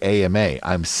of the AMA.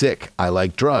 I'm sick. I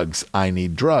like drugs. I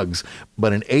need drugs.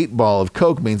 But an 8-ball of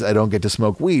coke means I don't get to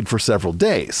smoke weed for several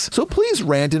days. So please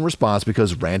rant in response,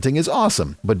 because ranting is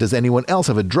awesome. But does anyone else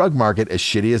have a drug market as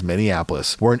shitty as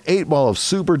Minneapolis, where an 8-ball of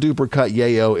super duper cut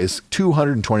yayo is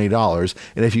 $220,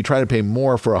 and if you try to pay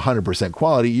more for 100%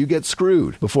 quality, you get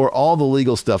screwed? Before all the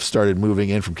legal stuff started moving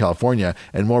in from California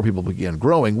and more people began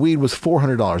growing, weed was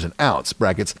 $400 an ounce.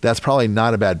 Brackets, that's probably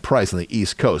not a bad price on the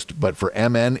East Coast, but for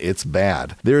MN, it's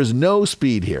bad. There is no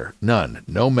speed here. None.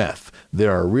 No meth.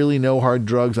 There are really no hard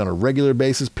drugs on a regular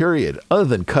basis, period, other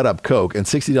than cut up coke and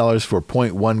 $60 for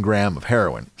 0.1 gram of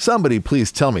heroin. Somebody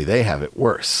please tell me they have it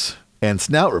worse. And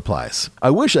Snout replies, I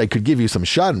wish I could give you some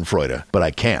schadenfreude, but I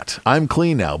can't. I'm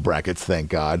clean now, brackets, thank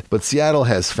God, but Seattle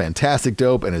has fantastic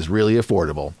dope and is really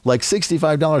affordable. Like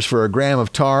 $65 for a gram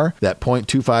of tar, that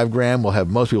 0.25 gram will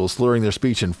have most people slurring their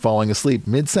speech and falling asleep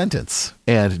mid-sentence.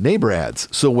 And Neighbor adds,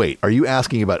 so wait, are you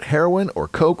asking about heroin or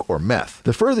coke or meth?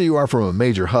 The further you are from a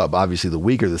major hub, obviously the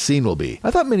weaker the scene will be.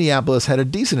 I thought Minneapolis had a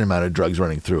decent amount of drugs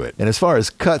running through it. And as far as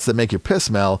cuts that make your piss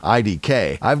smell,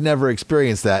 IDK, I've never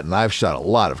experienced that, and I've shot a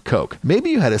lot of coke.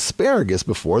 Maybe you had asparagus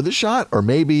before the shot, or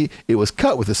maybe it was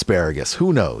cut with asparagus.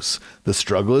 Who knows? The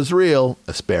struggle is real.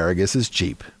 Asparagus is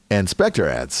cheap. And Spectre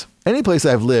adds, any place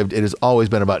I've lived, it has always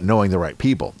been about knowing the right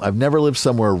people. I've never lived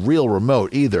somewhere real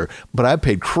remote either, but I've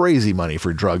paid crazy money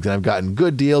for drugs and I've gotten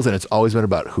good deals, and it's always been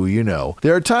about who you know.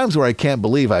 There are times where I can't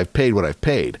believe I've paid what I've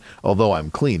paid, although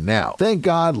I'm clean now. Thank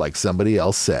God, like somebody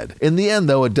else said. In the end,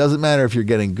 though, it doesn't matter if you're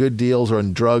getting good deals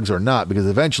on drugs or not, because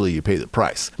eventually you pay the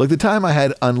price. Like the time I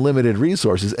had unlimited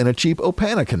resources and a cheap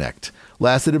Opana Connect.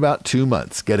 Lasted about 2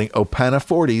 months, getting Opana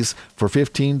 40s for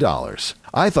 $15.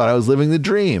 I thought I was living the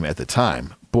dream at the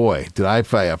time. Boy, did I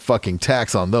pay a fucking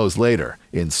tax on those later,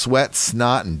 in sweat,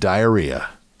 snot, and diarrhea.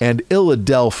 And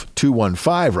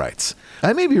Illadelph215 writes,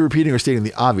 I may be repeating or stating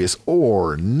the obvious,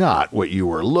 or not what you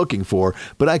were looking for,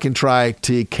 but I can try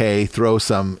to throw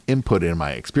some input in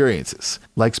my experiences.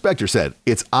 Like Spectre said,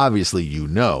 it's obviously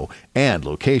and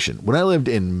location. When I lived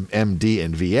in MD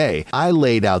and VA, I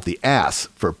laid out the ass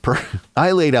for perk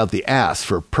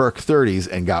 30s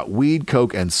and got weed,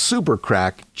 coke, and super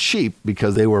crack cheap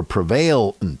because they were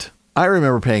prevalent. I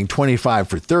remember paying $25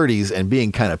 for 30s and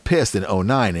being kind of pissed in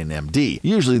 09 in MD.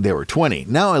 Usually they were $20.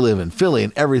 Now I live in Philly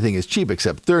and everything is cheap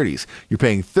except 30s. You're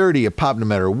paying $30 a pop no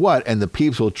matter what, and the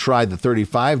peeps will try the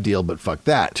 35 deal, but fuck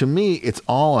that. To me, it's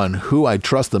all on who I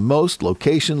trust the most,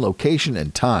 location,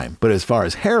 and time. But as far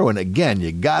as heroin, again,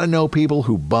 you gotta know people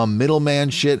who bum middleman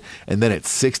shit, and then it's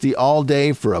 $60 all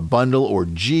day for a bundle or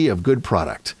G of good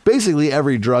product. Basically,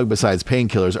 every drug besides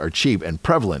painkillers are cheap and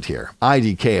prevalent here.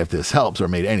 IDK if this helps or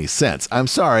made any sense. I'm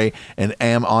sorry and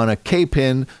am on a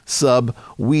K-pin sub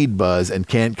weed buzz and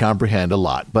can't comprehend a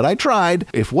lot, but I tried.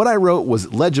 If what I wrote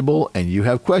was legible and you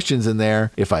have questions in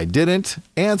there, if I didn't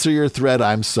answer your thread,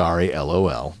 I'm sorry,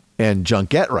 LOL. And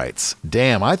Junkette writes,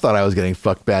 damn, I thought I was getting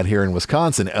fucked bad here in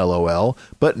Wisconsin, LOL.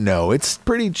 But no, it's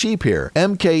pretty cheap here.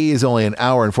 MKE is only an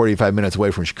hour and 45 minutes away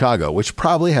from Chicago, which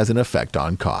probably has an effect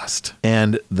on cost.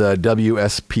 And the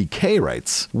WSPK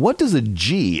writes, what does a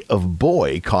G of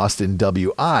boy cost in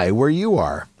WI where you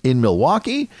are? In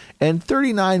Milwaukee, and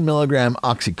 39 milligram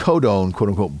oxycodone, quote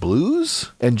unquote,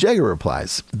 blues? And Jagger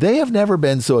replies, they have never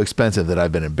been so expensive that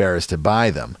I've been embarrassed to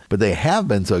buy them, but they have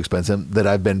been so expensive that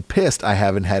I've been pissed I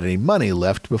haven't had any money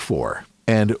left before.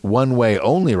 And One Way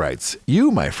Only writes,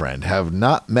 you, my friend, have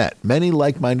not met many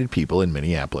like-minded people in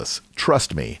Minneapolis.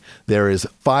 Trust me, there is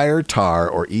fire tar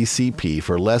or ECP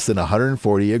for less than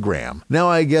 $140 a gram. Now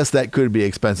I guess that could be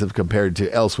expensive compared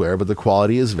to elsewhere, but the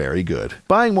quality is very good.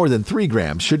 Buying more than 3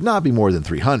 grams should not be more than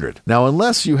 $300. Now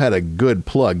unless you had a good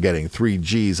plug, getting 3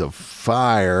 Gs of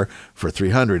fire for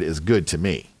 $300 is good to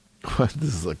me.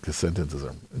 This is like, the sentences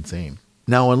are insane.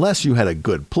 Now, unless you had a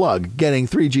good plug, getting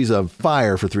 3 Gs of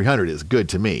fire for 300 is good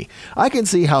to me. I can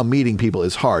see how meeting people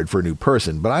is hard for a new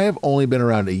person, but I have only been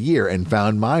around a year and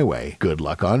found my way. Good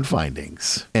luck on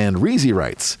findings. And Reezy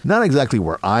writes, not exactly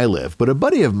where I live, but a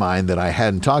buddy of mine that I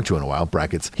hadn't talked to in a while,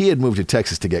 brackets, he had moved to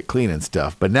Texas to get clean and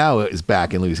stuff, but now is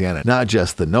back in Louisiana, not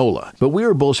just the NOLA. But we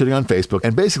were bullshitting on Facebook,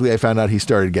 and basically I found out he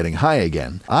started getting high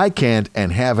again. I can't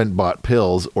and haven't bought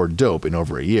pills or dope in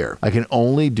over a year. I can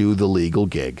only do the legal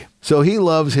gig. So he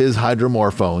loves his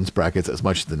hydromorphones, brackets, as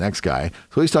much as the next guy.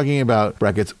 So he's talking about,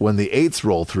 brackets, when the 8s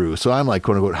roll through. So I'm like,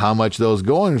 quote unquote, how much those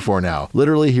going for now?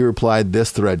 Literally, he replied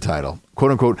this thread title, quote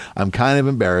unquote, I'm kind of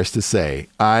embarrassed to say.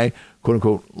 I, quote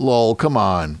unquote, lol, come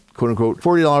on, quote unquote,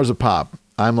 $40 a pop.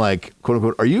 I'm like, quote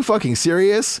unquote, are you fucking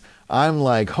serious? I'm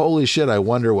like, holy shit, I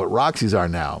wonder what Roxy's are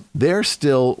now. They're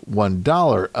still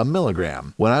 $1 a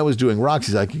milligram. When I was doing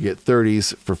Roxy's, I could get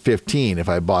 30s for 15 if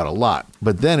I bought a lot.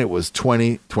 But then it was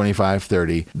 20, 25,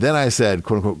 30. Then I said,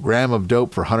 quote unquote, gram of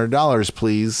dope for $100,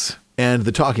 please. And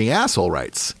the talking asshole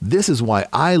writes, this is why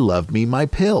I love me my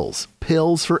pills.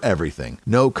 Pills for everything.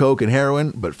 No coke and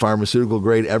heroin, but pharmaceutical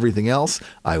grade everything else.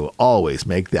 I will always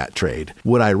make that trade.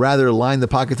 Would I rather line the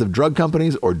pockets of drug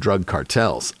companies or drug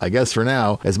cartels? I guess for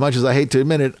now, as much as I hate to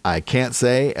admit it, I can't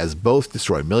say, as both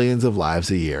destroy millions of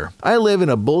lives a year. I live in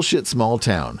a bullshit small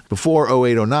town. Before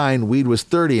 0809, weed was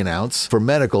 30 an ounce for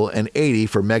medical and 80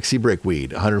 for Mexi brick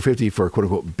weed, 150 for quote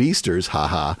unquote beasters,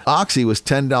 haha. Oxy was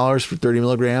 $10 for 30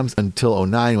 milligrams until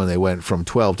 09 when they went from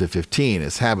 12 to 15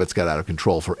 as habits got out of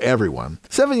control for everyone.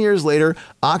 7 years later,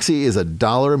 Oxy is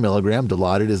 $1 a milligram.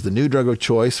 Dilaudid is the new drug of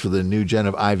choice for the new gen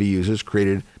of IV users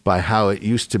created by how it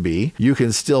used to be. You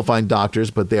can still find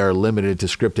doctors, but they are limited to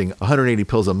scripting 180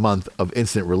 pills a month of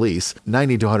instant release,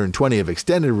 90 to 120 of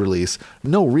extended release.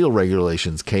 No real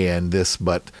regulations KN this,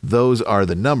 but those are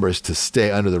the numbers to stay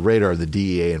under the radar of the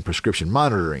DEA and prescription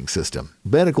monitoring system.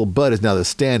 Medical bud is now the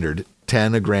standard.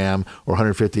 10 a gram or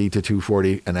 150 to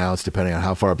 240 an ounce, depending on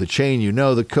how far up the chain you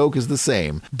know. The coke is the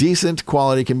same. Decent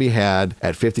quality can be had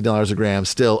at $50 a gram.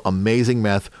 Still amazing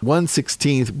meth.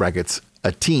 1/16 brackets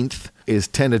a tenth is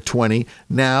 10 to 20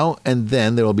 now, and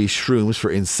then there will be shrooms for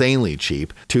insanely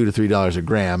cheap, $2 to $3 a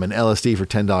gram, and LSD for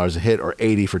 $10 a hit or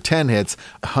 80 for 10 hits,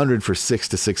 100 for $600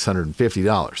 to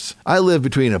 $650. I live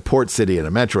between a port city and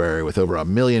a metro area with over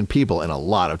 1 million people and a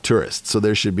lot of tourists, so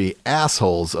there should be ass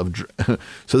loads of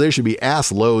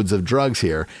drugs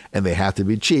here, and they have to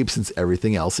be cheap since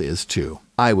everything else is too.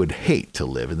 I would hate to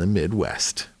live in the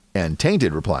Midwest. And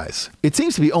Tainted replies, it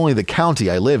seems to be only the county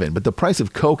I live in, but the price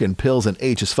of coke and pills and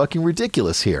H is fucking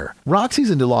ridiculous here. Roxy's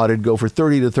and Dilaudid go for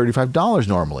 $30 to $35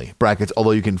 normally. Brackets,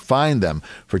 although you can find them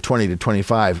for $20 to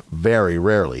 $25 very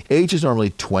rarely. H is normally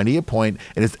 $20 a point,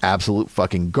 and it's absolute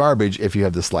fucking garbage if you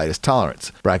have the slightest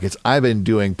tolerance. Brackets, I've been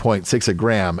doing 0.6 a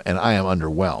gram, and I am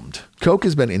underwhelmed. Coke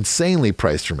has been insanely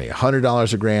priced for me,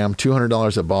 $100 a gram,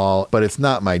 $200 a ball, but it's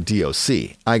not my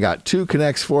DOC. I got 2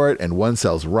 connects for it and 1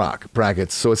 sells rock,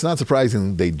 brackets, so it's not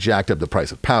surprising they jacked up the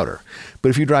price of powder. But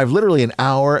if you drive literally an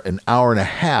hour and a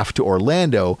half to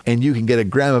Orlando and you can get a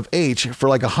gram of H for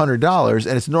like $100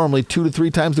 and it's normally 2 to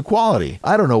 3 times the quality.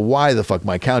 I don't know why the fuck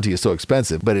my county is so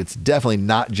expensive, but it's definitely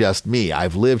not just me.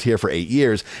 I've lived here for 8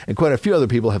 years and quite a few other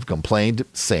people have complained,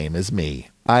 same as me.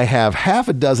 I have half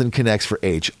a dozen connects for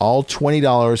H, all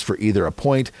 $20 for either a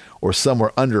point or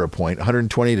somewhere under a point,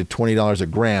 $120 to $20 a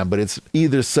gram, but it's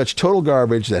either such total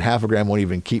garbage that half a gram won't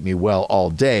even keep me well all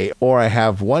day, or I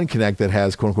have one connect that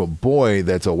has quote-unquote boy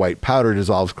that's a white powder,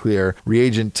 dissolves clear,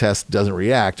 reagent test doesn't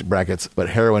react, brackets, but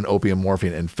heroin, opium,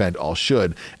 morphine, and fent all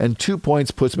should, and 2 points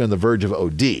puts me on the verge of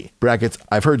OD, brackets,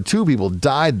 I've heard 2 people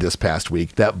died this past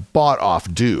week that bought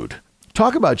off dude.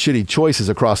 Talk about shitty choices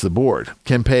across the board.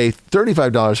 Can pay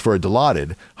 $35 for a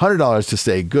Dilaudid, $100 to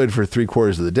stay good for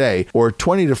 3/4 of the day, or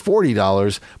 $20 to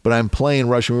 $40, but I'm playing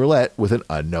Russian roulette with an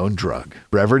unknown drug.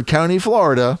 Brevard County,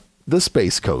 Florida, the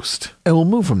Space Coast. And we'll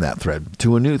move from that thread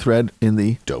to a new thread in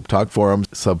the Dope Talk Forum,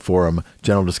 subforum,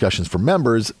 general discussions for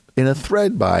members, in a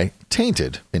thread by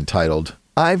Tainted entitled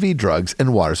IV drugs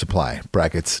and water supply,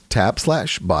 brackets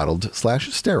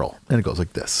tap/bottled/sterile. And it goes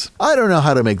like this. I don't know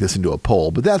how to make this into a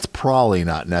poll, but that's probably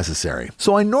not necessary.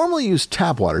 So I normally use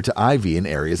tap water to IV in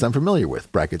areas I'm familiar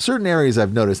with, brackets. Certain areas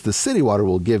I've noticed the city water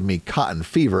will give me cotton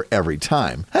fever every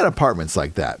time. Had apartments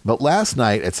like that. But last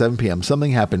night at 7 p.m.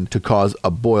 something happened to cause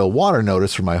a boil water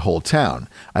notice for my whole town.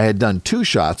 I had done 2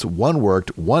 shots, 1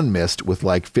 worked, 1 missed with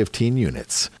like 15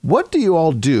 units. What do you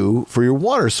all do for your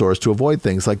water source to avoid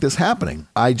things like this happening?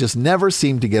 I just never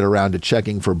seem to get around to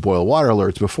checking for boil water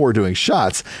alerts before doing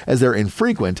shots, as they're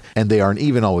infrequent and they aren't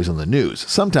even always on the news.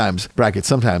 Sometimes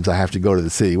I have to go to the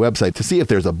city website to see if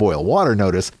there's a boil water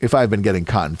notice. If I've been getting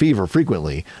cotton fever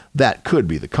frequently, that could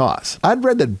be the cause. I'd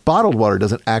read that bottled water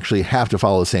doesn't actually have to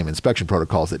follow the same inspection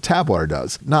protocols that tap water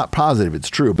does. Not positive it's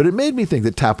true, but it made me think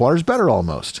that tap water is better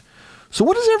almost. So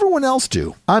what does everyone else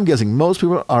do? I'm guessing most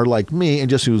people are like me and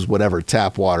just use whatever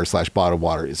tap water / bottled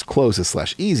water is closest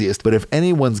 / easiest, but if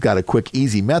anyone's got a quick,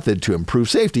 easy method to improve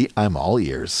safety, I'm all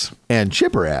ears. And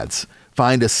Chipper adds,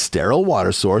 find a sterile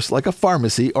water source like a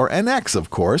pharmacy or NX, of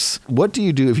course. What do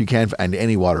you do if you can't find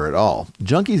any water at all?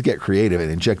 Junkies get creative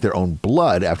and inject their own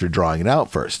blood after drawing it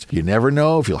out first. You never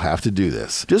know if you'll have to do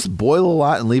this. Just boil a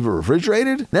lot and leave it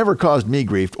refrigerated? Never caused me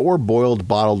grief, or boiled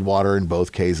bottled water in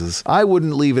both cases. I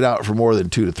wouldn't leave it out for more than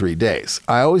 2 to 3 days.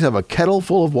 I always have a kettle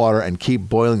full of water and keep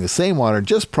boiling the same water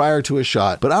just prior to a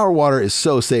shot, but our water is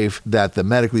so safe that the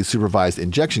medically supervised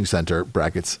injection center,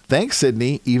 brackets, thanks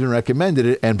Sydney, even recommended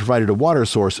it and provided a water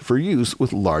source for use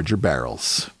with larger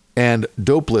barrels. And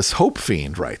Dopeless Hope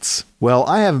Fiend writes, well,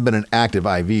 I haven't been an active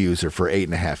IV user for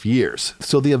 8.5 years,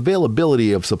 so the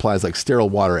availability of supplies like sterile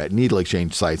water at needle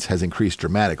exchange sites has increased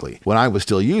dramatically. When I was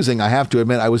still using, I have to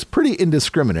admit I was pretty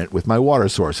indiscriminate with my water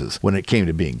sources when it came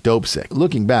to being dope sick.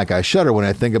 Looking back, I shudder when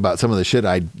I think about some of the shit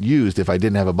I'd used if I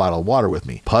didn't have a bottle of water with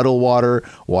me. Puddle water,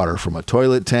 water from a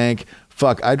toilet tank.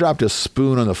 Fuck, I dropped a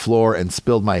spoon on the floor and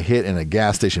spilled my hit in a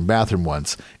gas station bathroom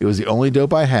once. It was the only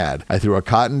dope I had. I threw a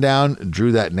cotton down,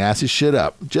 drew that nasty shit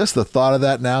up. Just the thought of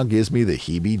that now gives me the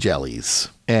heebie-jellies.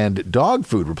 And Dog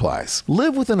Food replies,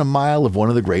 live within a mile of one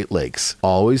of the Great Lakes.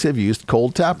 Always have used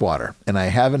cold tap water, and I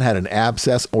haven't had an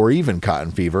abscess or even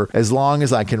cotton fever as long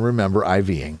as I can remember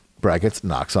IVing. Brackets,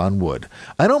 knocks on wood.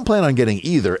 I don't plan on getting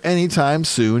either anytime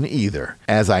soon either,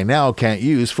 as I now can't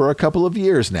use for a couple of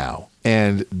years now.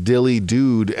 And Dilly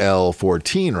Dude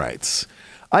L14 writes,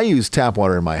 I use tap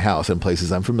water in my house and places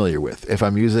I'm familiar with. If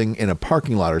I'm using in a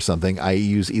parking lot or something, I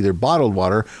use either bottled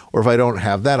water, or if I don't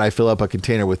have that, I fill up a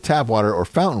container with tap water or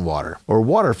fountain water, or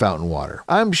water fountain water.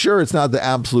 I'm sure it's not the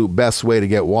absolute best way to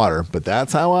get water, but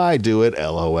that's how I do it,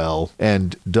 LOL.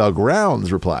 And Doug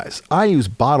Rounds replies, I use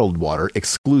bottled water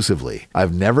exclusively.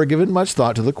 I've never given much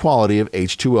thought to the quality of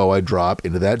H2O I drop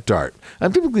into that dart.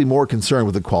 I'm typically more concerned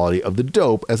with the quality of the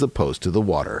dope as opposed to the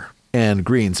water. And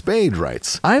Green Spade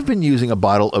writes, I've been using a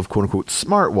bottle of quote-unquote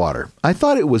smart water. I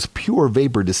thought it was pure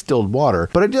vapor distilled water,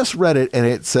 but I just read it and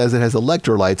it says it has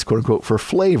electrolytes quote-unquote for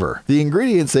flavor. The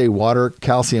ingredients say water,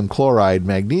 calcium chloride,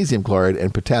 magnesium chloride,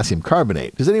 and potassium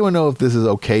carbonate. Does anyone know if this is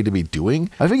okay to be doing?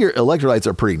 I figure electrolytes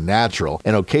are pretty natural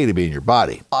and okay to be in your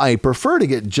body. I prefer to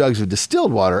get jugs of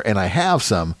distilled water, and I have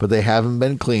some, but they haven't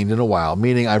been cleaned in a while,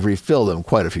 meaning I've refilled them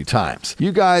quite a few times.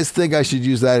 You guys think I should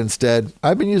use that instead?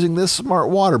 I've been using this smart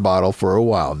water bottle for a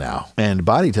while now. And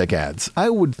BodyTech adds, I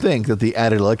would think that the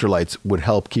added electrolytes would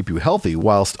help keep you healthy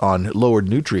whilst on lowered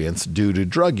nutrients due to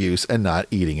drug use and not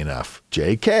eating enough.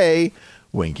 JK,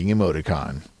 winking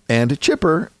emoticon. And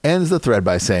Chipper ends the thread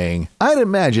by saying, I'd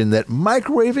imagine that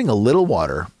microwaving a little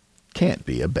water can't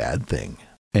be a bad thing.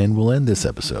 And we'll end this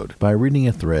episode by reading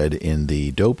a thread in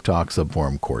the Dope Talk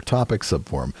subforum Core Topics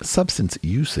subforum Substance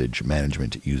Usage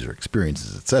Management User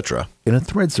Experiences, etc. in a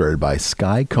thread started by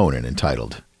Sky Conan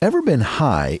entitled, Ever been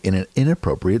high in an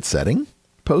inappropriate setting?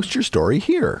 Post your story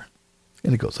here.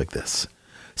 And it goes like this.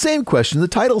 Same question the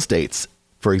title states.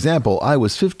 For example, I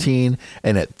was 15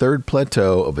 and at third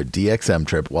plateau of a DXM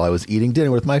trip while I was eating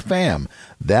dinner with my fam.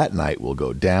 That night will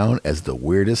go down as the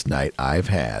weirdest night I've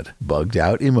had. Bugged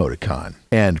out emoticon.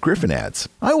 And Griffin adds,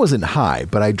 I wasn't high,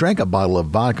 but I drank a bottle of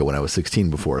vodka when I was 16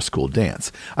 before a school dance.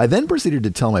 I then proceeded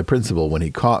to tell my principal when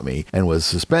he caught me and was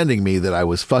suspending me that I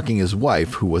was fucking his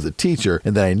wife, who was a teacher,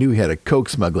 and that I knew he had a coke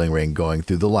smuggling ring going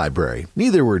through the library.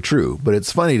 Neither were true, but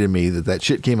it's funny to me that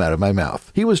shit came out of my mouth.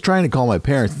 He was trying to call my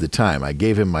parents at the time. I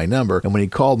gave him my number, and when he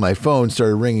called, my phone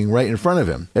started ringing right in front of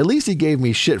him. At least he gave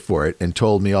me shit for it and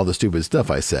told me all the stupid stuff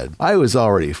I said. I was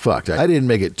already fucked. I didn't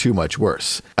make it too much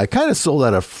worse. I kind of sold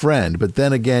out a friend, but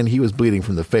then again, he was bleeding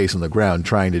from the face on the ground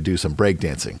trying to do some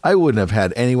breakdancing. I wouldn't have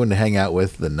had anyone to hang out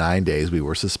with the 9 days we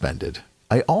were suspended.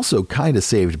 I also kind of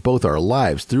saved both our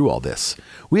lives through all this.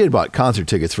 We had bought concert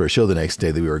tickets for a show the next day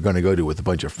that we were going to go to with a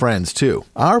bunch of friends too.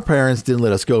 Our parents didn't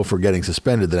let us go for getting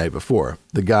suspended the night before.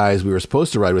 The guys we were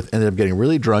supposed to ride with ended up getting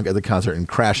really drunk at the concert and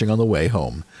crashing on the way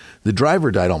home. The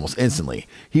driver died almost instantly.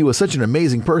 He was such an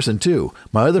amazing person, too.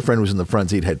 My other friend was in the front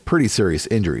seat, had pretty serious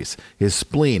injuries. His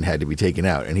spleen had to be taken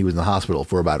out, and he was in the hospital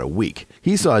for about a week.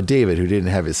 He saw David, who didn't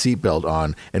have his seatbelt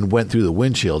on, and went through the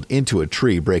windshield into a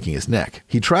tree, breaking his neck.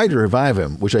 He tried to revive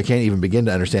him, which I can't even begin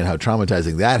to understand how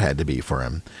traumatizing that had to be for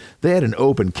him. They had an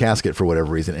open casket for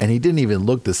whatever reason, and he didn't even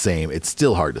look the same. It's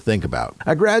still hard to think about.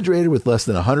 I graduated with less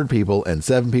than 100 people, and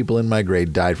 7 people in my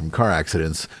grade died from car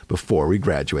accidents before we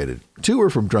graduated. 2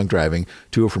 were from drunk driving,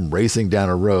 2 were from racing down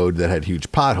a road that had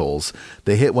huge potholes.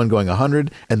 They hit one going 100,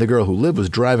 and the girl who lived was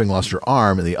driving, lost her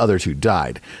arm, and the other 2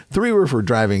 died. 3 were for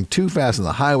driving too fast on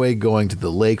the highway going to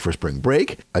the lake for spring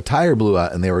break. A tire blew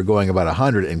out, and they were going about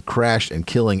 100 and crashed and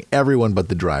killing everyone but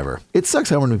the driver. It sucks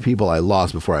how many people I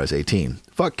lost before I was 18.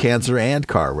 Fuck cancer and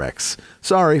car wrecks.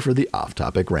 Sorry for the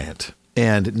off-topic rant.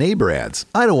 And neighbor adds,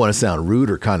 I don't want to sound rude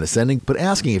or condescending, but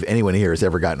asking if anyone here has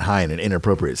ever gotten high in an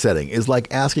inappropriate setting is like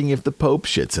asking if the Pope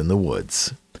shits in the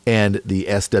woods. And the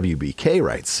SWBK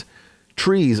writes,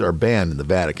 trees are banned in the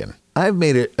Vatican. I've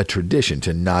made it a tradition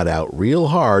to nod out real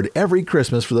hard every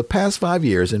Christmas for the past 5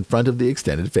 years in front of the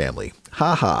extended family.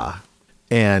 Ha ha.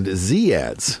 And Z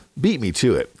adds, beat me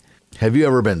to it. Have you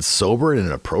ever been sober in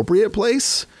an appropriate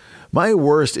place? My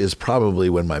worst is probably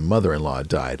when my mother-in-law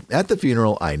died. At the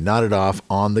funeral, I nodded off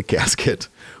on the casket,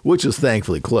 which was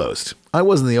thankfully closed. I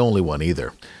wasn't the only one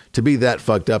either. To be that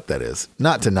fucked up, that is.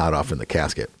 Not to nod off in the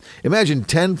casket. Imagine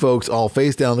 10 folks all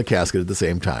face down the casket at the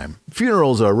same time.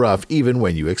 Funerals are rough even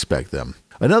when you expect them.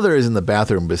 Another is in the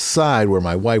bathroom beside where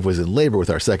my wife was in labor with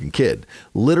our second kid.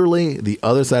 Literally the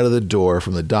other side of the door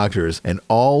from the doctors, and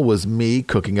all was me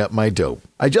cooking up my dope.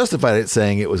 I justified it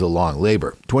saying it was a long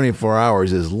labor. 24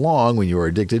 hours is long when you are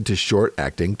addicted to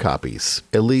short-acting copies.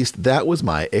 At least that was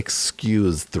my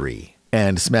excuse 3.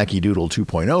 And Smacky Doodle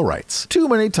 2.0 writes, too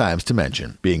many times to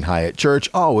mention. Being high at church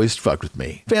always fucked with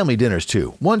me. Family dinners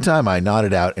too. One time I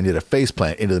nodded out and did a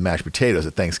faceplant into the mashed potatoes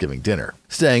at Thanksgiving dinner.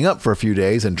 Staying up for a few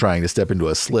days and trying to step into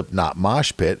a Slipknot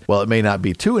mosh pit, while it may not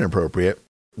be too inappropriate,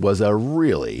 was a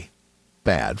really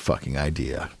bad fucking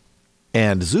idea.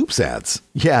 And Zoops adds,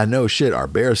 yeah, no shit, are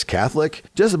bears Catholic?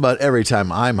 Just about every time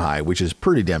I'm high, which is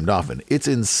pretty damned often, it's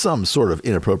in some sort of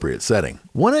inappropriate setting.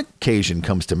 One occasion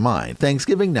comes to mind,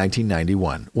 Thanksgiving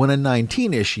 1991, when a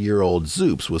 19-ish-year-old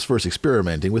Zoops was first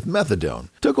experimenting with methadone.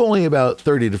 Took only about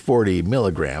 30 to 40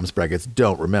 milligrams, brackets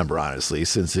don't remember honestly,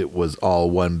 since it was all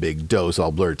one big dose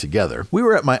all blurred together. We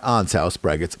were at my aunt's house,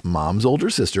 brackets mom's older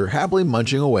sister, happily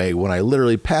munching away when I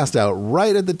literally passed out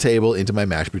right at the table into my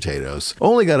mashed potatoes.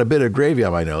 Only got a bit of gravy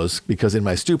on my nose because in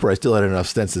my stupor I still had enough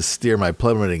sense to steer my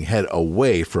plummeting head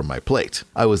away from my plate.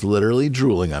 I was literally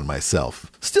drooling on myself.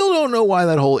 Still don't know why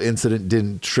that whole incident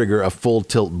didn't trigger a full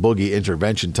tilt boogie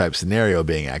intervention type scenario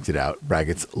being acted out.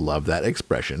 Brackets, love that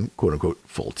expression, quote unquote,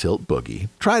 full tilt boogie.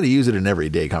 Try to use it in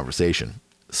everyday conversation.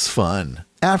 It's fun.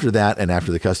 After that, and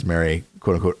after the customary,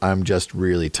 quote unquote, I'm just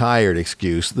really tired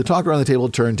excuse, the talk around the table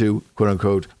turned to, quote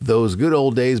unquote, those good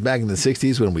old days back in the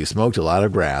 60s when we smoked a lot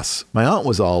of grass. My aunt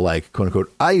was all like, quote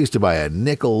unquote, I used to buy a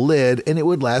nickel lid and it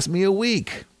would last me a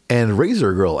week. And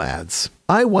Razor Girl adds,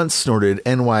 I once snorted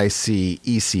NYC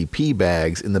ECP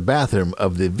bags in the bathroom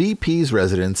of the VP's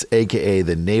residence, aka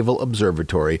the Naval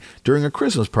Observatory, during a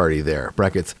Christmas party there,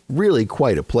 brackets, really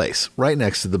quite a place, right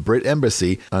next to the Brit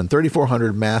Embassy on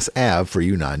 3400 Mass Ave for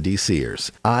you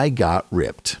non-DCers. I got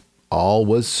ripped. All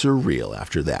was surreal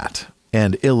after that.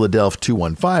 And Illadelph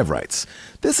 215 writes,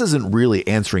 this isn't really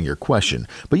answering your question,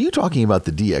 but you talking about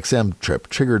the DXM trip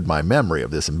triggered my memory of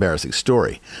this embarrassing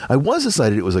story. I once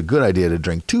decided it was a good idea to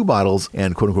drink 2 bottles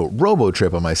and quote-unquote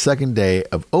robo-trip on my second day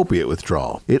of opiate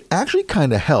withdrawal. It actually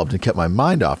kind of helped and kept my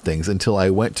mind off things until I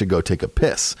went to go take a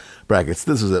piss. Brackets,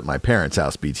 this was at my parents'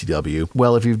 house, BTW.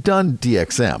 Well, if you've done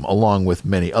DXM, along with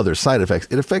many other side effects,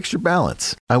 it affects your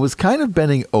balance. I was kind of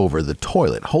bending over the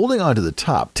toilet, holding onto the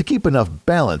top to keep enough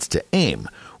balance to aim.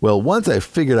 Well, once I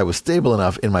figured I was stable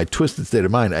enough in my twisted state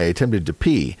of mind, I attempted to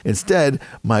pee. Instead,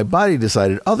 my body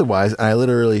decided otherwise, and I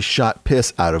literally shot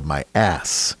piss out of my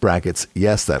ass. Brackets,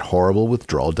 yes, that horrible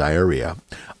withdrawal diarrhea.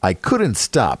 I couldn't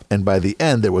stop, and by the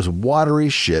end, there was watery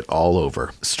shit all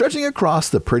over, stretching across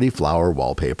the pretty flower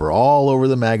wallpaper, all over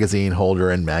the magazine holder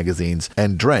and magazines,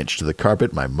 and drenched the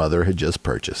carpet my mother had just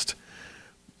purchased.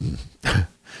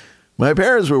 My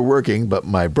parents were working, but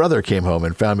my brother came home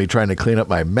and found me trying to clean up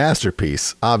my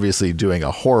masterpiece, obviously doing a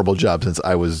horrible job since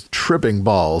I was tripping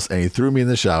balls, and he threw me in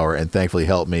the shower and thankfully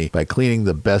helped me by cleaning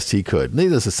the best he could.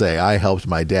 Needless to say, I helped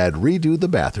my dad redo the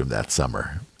bathroom that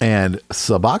summer. And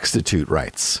Suboxtitute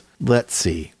writes, Let's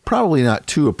see. Probably not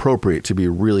too appropriate to be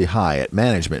really high at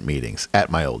management meetings at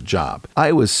my old job.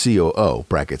 I was COO,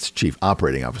 brackets Chief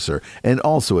Operating Officer, and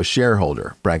also a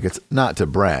shareholder, brackets not to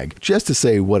brag, just to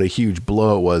say what a huge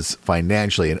blow it was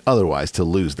financially and otherwise to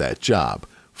lose that job.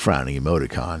 Frowning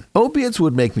emoticon. Opiates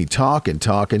would make me talk and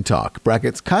talk and talk,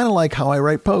 brackets kind of like how I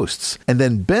write posts. And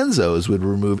then benzos would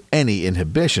remove any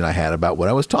inhibition I had about what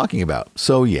I was talking about.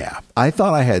 So yeah, I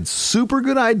thought I had super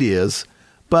good ideas,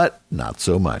 but not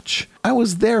so much. I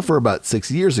was there for about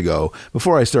 6 years ago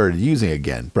before I started using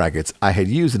again, brackets I had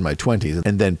used in my 20s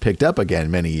and then picked up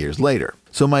again many years later.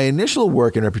 So my initial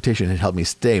work and reputation had helped me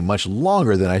stay much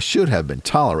longer than I should have been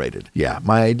tolerated. Yeah,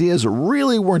 my ideas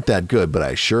really weren't that good, but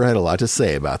I sure had a lot to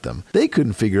say about them. They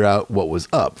couldn't figure out what was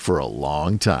up for a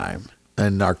long time.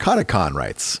 And Narcoticon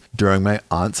writes, during my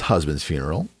aunt's husband's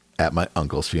funeral, at my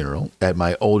uncle's funeral, at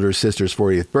my older sister's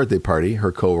 40th birthday party,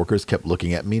 her coworkers kept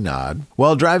looking at me nod.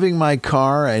 While driving my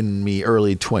car in me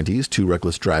early 20s, 2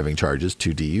 reckless driving charges,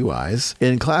 2 DUIs.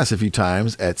 In class a few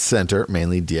times at Center,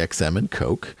 mainly DXM and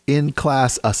Coke. In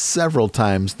class several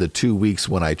times the 2 weeks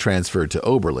when I transferred to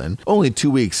Oberlin. Only 2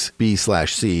 weeks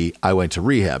B/C I went to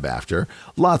rehab after.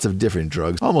 Lots of different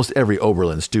drugs. Almost every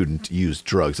Oberlin student used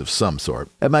drugs of some sort.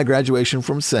 At my graduation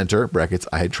from Center, brackets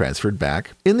I had transferred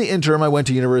back. In the interim, I went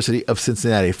to University of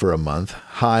Cincinnati for a month,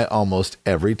 high almost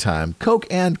every time, coke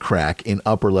and crack in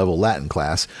upper-level Latin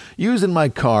class, used in my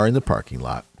car in the parking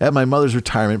lot. At my mother's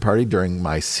retirement party during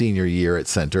my senior year at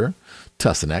Center,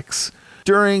 Tussinex.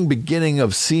 During beginning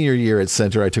of senior year at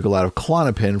Center, I took a lot of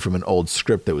Klonopin from an old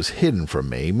script that was hidden from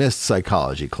me, missed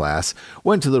psychology class,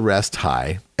 went to the rest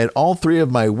high. At all 3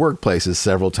 of my workplaces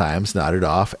several times, nodded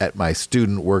off at my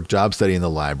student work job study in the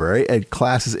library, at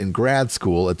classes in grad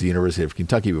school at the University of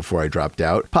Kentucky before I dropped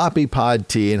out, poppy pod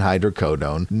tea and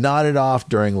hydrocodone, nodded off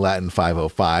during Latin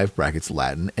 505, brackets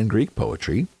Latin and Greek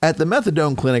poetry. At the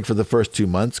methadone clinic for the first 2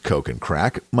 months, coke and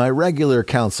crack. My regular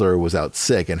counselor was out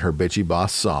sick and her bitchy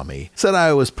boss saw me. Said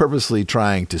I was purposely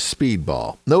trying to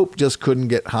speedball. Nope, just couldn't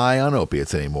get high on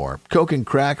opiates anymore. Coke and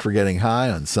crack for getting high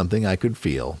on something I could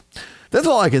feel. That's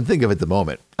all I can think of at the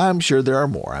moment. I'm sure there are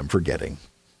more I'm forgetting.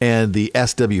 And the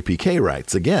SWPK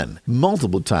writes, again,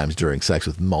 multiple times during sex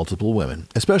with multiple women,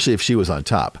 especially if she was on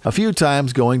top. A few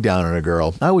times going down on a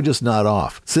girl, I would just nod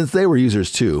off. Since they were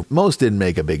users too, most didn't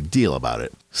make a big deal about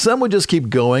it. Some would just keep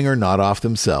going or nod off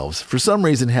themselves. For some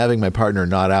reason, having my partner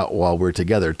nod out while we're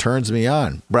together turns me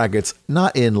on. Brackets,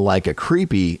 not in like a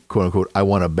creepy, quote-unquote, I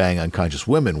want to bang unconscious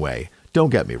women way. Don't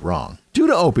get me wrong. Due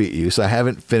to opiate use, I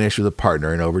haven't finished with a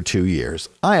partner in over 2 years.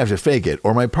 I have to fake it,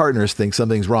 or my partners think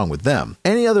something's wrong with them.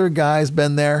 Any other guys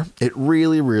been there? It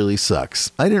really, really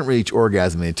sucks. I didn't reach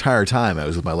orgasm the entire time I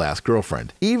was with my last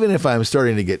girlfriend. Even if I'm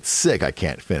starting to get sick, I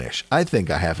can't finish. I think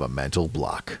I have a mental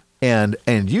block. And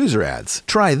end user ads.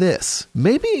 Try this.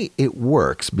 Maybe it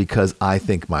works because I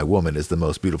think my woman is the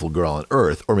most beautiful girl on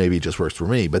earth, or maybe it just works for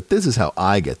me, but this is how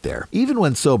I get there. Even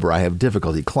when sober, I have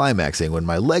difficulty climaxing when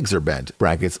my legs are bent,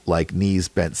 brackets like knees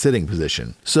bent sitting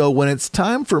position. So when it's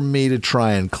time for me to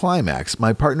try and climax,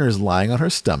 my partner is lying on her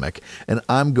stomach and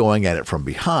I'm going at it from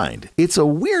behind. It's a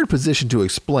weird position to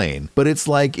explain, but it's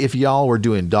like if y'all were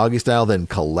doing doggy style, then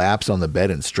collapsed on the bed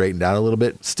and straightened out a little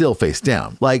bit, still face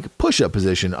down. Like push-up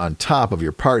position on top of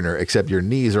your partner, except your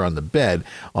knees are on the bed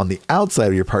on the outside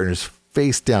of your partner's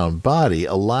face down body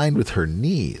aligned with her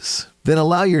knees. Then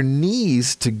allow your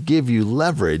knees to give you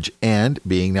leverage and,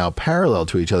 being now parallel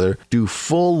to each other, do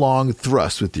full long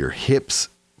thrusts with your hips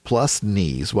plus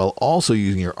knees while also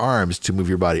using your arms to move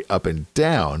your body up and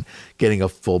down, getting a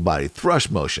full body thrush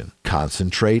motion.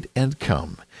 Concentrate and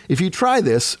come. If you try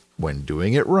this, when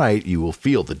doing it right, you will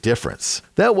feel the difference.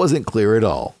 That wasn't clear at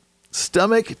all.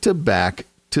 Stomach to back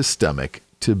to stomach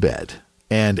to bed.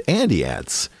 And Andy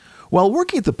adds, while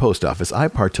working at the post office, I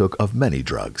partook of many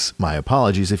drugs. My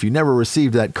apologies if you never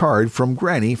received that card from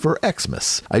Granny for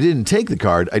Xmas. I didn't take the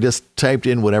card, I just typed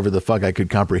in whatever the fuck I could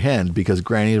comprehend because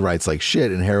Granny writes like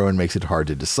shit and heroin makes it hard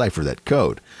to decipher that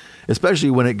code, especially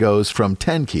when it goes from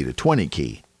 10 key to 20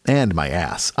 key. And my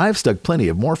ass. I've stuck plenty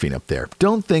of morphine up there.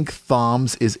 Don't think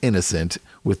Thoms is innocent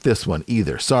with this one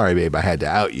either. Sorry, babe, I had to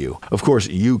out you. Of course,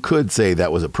 you could say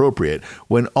that was appropriate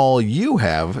when all you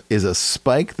have is a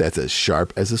spike that's as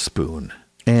sharp as a spoon.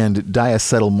 And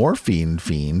diacetylmorphine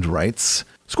fiend writes,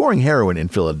 scoring heroin in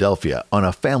Philadelphia on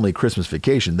a family Christmas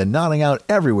vacation, then nodding out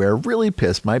everywhere really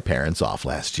pissed my parents off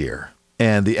last year.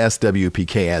 And the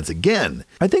SWPK adds again,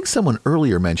 I think someone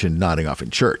earlier mentioned nodding off in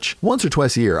church. Once or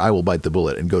twice a year, I will bite the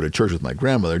bullet and go to church with my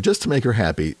grandmother just to make her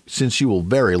happy, since she will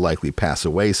very likely pass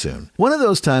away soon. One of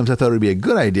those times I thought it would be a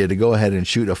good idea to go ahead and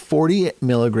shoot a 40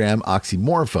 milligram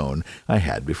oxymorphone I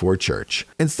had before church,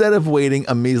 instead of waiting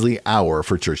a measly hour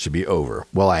for church to be over.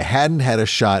 Well, I hadn't had a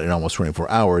shot in almost 24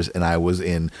 hours, and I was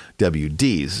in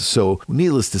WDs, so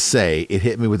needless to say, it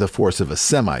hit me with the force of a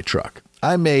semi-truck.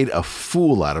 I made a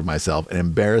fool out of myself and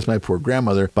embarrassed my poor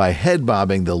grandmother by head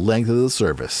bobbing the length of the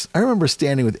service. I remember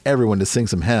standing with everyone to sing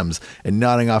some hymns and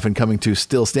nodding off and coming to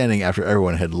still standing after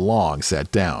everyone had long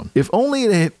sat down. If only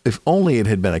it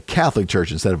had been a Catholic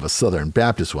church instead of a Southern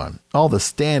Baptist one. All the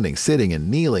standing, sitting, and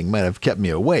kneeling might have kept me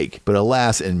awake, but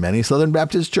alas, in many Southern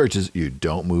Baptist churches, you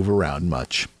don't move around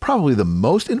much. Probably the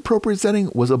most inappropriate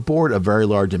setting was aboard a very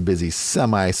large and busy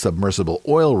semi-submersible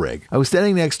oil rig. I was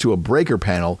standing next to a breaker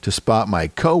panel to spot my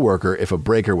co-worker if a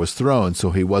breaker was thrown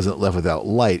so he wasn't left without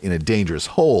light in a dangerous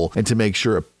hole, and to make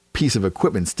sure a piece of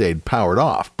equipment stayed powered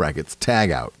off, brackets tag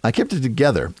out. I kept it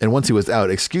together, and once he was out,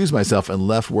 excused myself and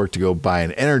left work to go buy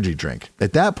an energy drink.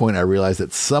 At that point, I realized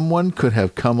that someone could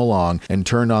have come along and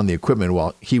turned on the equipment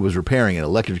while he was repairing and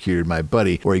electrocuted my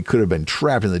buddy, or he could have been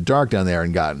trapped in the dark down there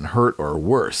and gotten hurt or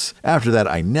worse. After that,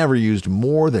 I never used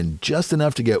more than just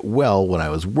enough to get well when I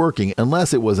was working,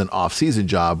 unless it was an off-season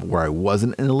job where I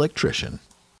wasn't an electrician.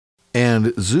 And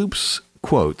Zoops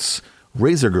quotes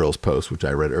Razor Girl's post, which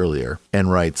I read earlier, and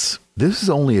writes, this is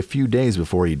only a few days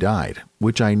before he died,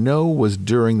 which I know was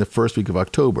during the first week of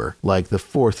October, like the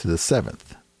 4th to the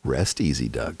 7th. Rest easy,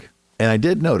 Doug. And I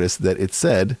did notice that it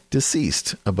said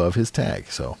deceased above his tag,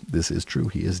 so this is true,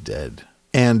 he is dead.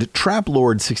 And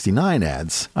TrapLord69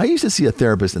 adds, I used to see a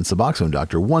therapist and Suboxone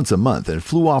doctor once a month and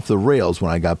flew off the rails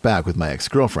when I got back with my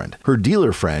ex-girlfriend. Her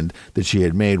dealer friend that she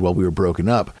had made while we were broken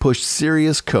up pushed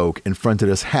serious coke and fronted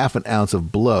us half an ounce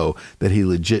of blow that he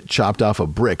legit chopped off a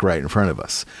brick right in front of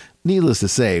us. Needless to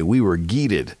say, we were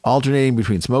geeted, alternating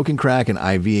between smoking crack and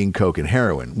IVing coke and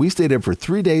heroin. We stayed up for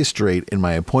 3 days straight, and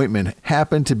my appointment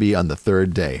happened to be on the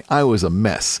 3rd day. I was a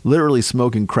mess, literally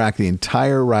smoking crack the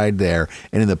entire ride there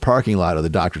and in the parking lot of the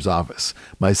doctor's office.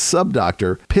 My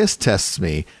sub-doctor piss tests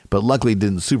me, but luckily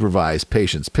didn't supervise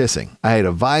patients pissing. I had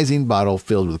a Visine bottle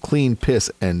filled with clean piss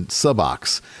and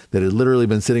Subox that had literally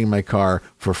been sitting in my car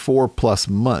for 4+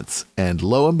 months, and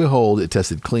lo and behold, it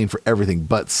tested clean for everything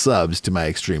but subs to my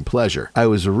extreme pleasure. I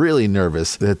was really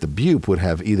nervous that the bupe would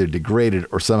have either degraded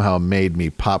or somehow made me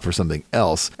pop for something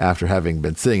else after having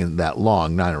been sitting that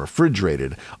long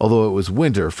non-refrigerated, although it was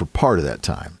winter for part of that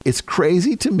time. It's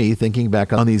crazy to me thinking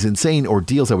back on these insane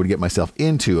ordeals I would get myself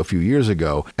into a few years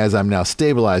ago, as I'm now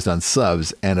stabilized on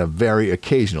subs and a very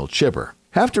occasional chipper.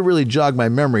 Have to really jog my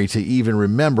memory to even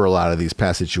remember a lot of these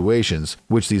past situations,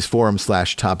 which these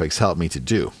forum/topics help me to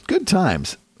do. Good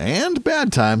times, and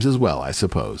bad times as well, I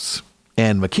suppose.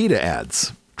 And Makita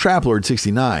adds,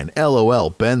 TrapLord69, LOL,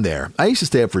 been there. I used to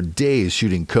stay up for days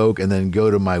shooting coke and then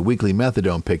go to my weekly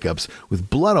methadone pickups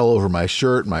with blood all over my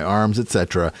shirt, my arms,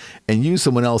 etc., and use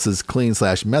someone else's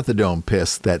clean/methadone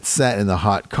piss that sat in the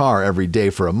hot car every day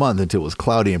for a month until it was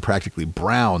cloudy and practically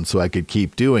brown so I could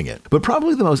keep doing it. But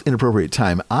probably the most inappropriate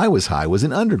time I was high was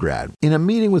in undergrad, in a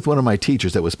meeting with one of my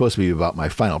teachers that was supposed to be about my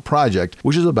final project,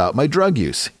 which is about my drug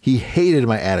use. He hated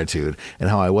my attitude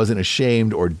and how I wasn't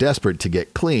ashamed or desperate to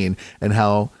get clean, and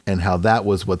how that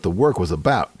was what the work was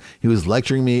about. He was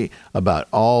lecturing me about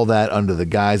all that under the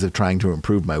guise of trying to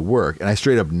improve my work, and I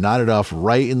straight up nodded off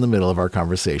right in the middle of our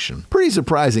conversation. Pretty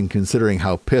surprising considering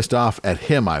how pissed off at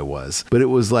him I was, but it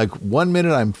was like 1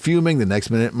 minute I'm fuming, the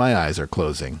next minute my eyes are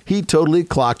closing. He totally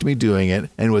clocked me doing it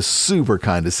and was super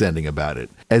condescending about it,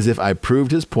 as if I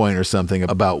proved his point or something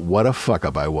about what a fuck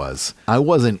up I was. I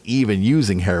wasn't even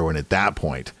using heroin at that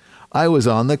point. I was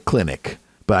on the clinic.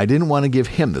 But I didn't want to give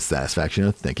him the satisfaction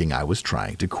of thinking I was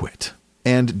trying to quit.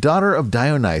 And Daughter of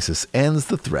Dionysus ends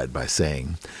the thread by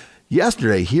saying,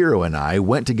 yesterday, Hero and I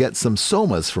went to get some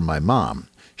somas from my mom.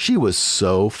 She was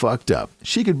so fucked up.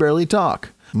 She could barely talk.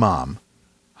 Mom,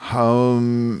 how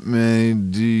many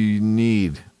do you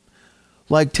need?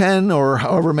 Like 10 or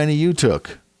however many you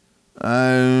took.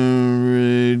 I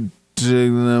really took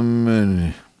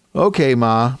them. Okay,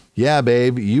 Ma. Yeah,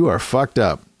 babe, you are fucked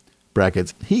up.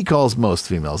 Brackets, he calls most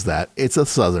females that. It's a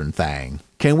southern thing.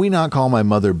 Can we not call my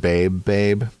mother babe,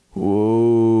 babe?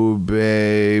 Ooh,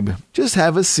 babe. Just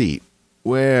have a seat.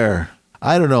 Where?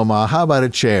 I don't know, Ma. How about a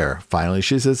chair? Finally,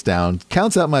 she sits down,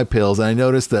 counts out my pills, and I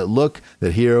notice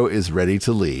that Hero is ready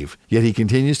to leave. Yet he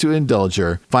continues to indulge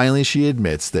her. Finally, she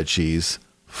admits that she's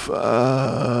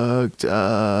fucked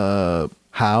up.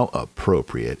 How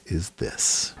appropriate is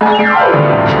this?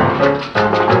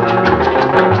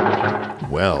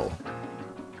 Well,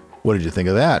 what did you think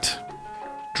of that?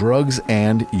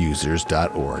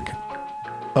 drugsandusers.org.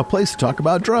 A place to talk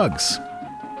about drugs.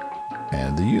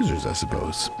 And the users, I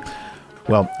suppose.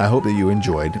 Well, I hope that you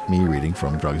enjoyed me reading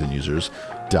from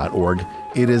drugsandusers.org.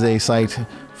 It is a site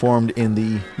formed in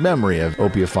the memory of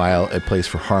Opiophile, a place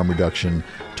for harm reduction,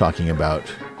 talking about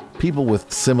people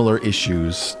with similar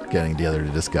issues getting together to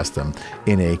discuss them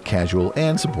in a casual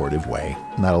and supportive way.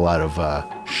 Not a lot of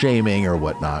shaming or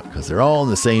whatnot, because they're all in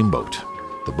the same boat.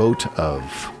 The boat of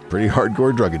pretty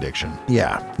hardcore drug addiction.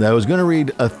 Yeah, I was going to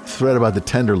read a thread about the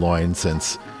Tenderloin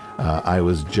since I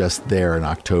was just there in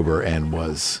October and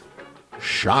was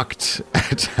shocked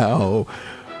at how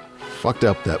fucked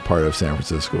up that part of San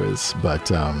Francisco is.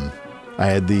 But I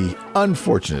had the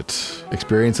unfortunate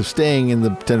experience of staying in the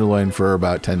Tenderloin for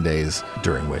about 10 days,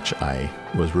 during which I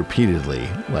was repeatedly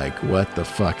like, what the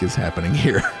fuck is happening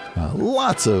here?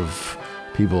 Lots of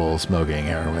people smoking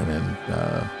heroin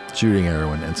and shooting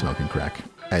heroin and smoking crack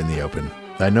in the open.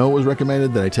 I know it was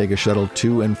recommended that I take a shuttle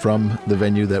to and from the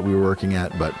venue that we were working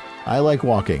at, but I like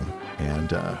walking, and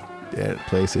that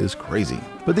place is crazy.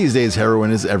 But these days,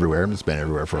 heroin is everywhere. It's been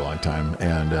everywhere for a long time,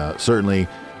 and certainly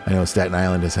I know Staten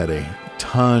Island has had a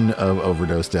ton of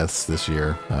overdose deaths this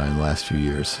year in the last few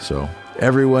years. So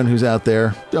everyone who's out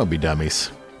there, don't be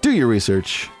dummies. Do your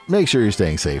research. Make sure you're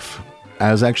staying safe.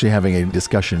 I was actually having a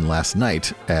discussion last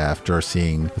night after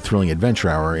seeing the Thrilling Adventure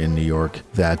Hour in New York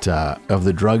that of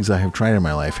the drugs I have tried in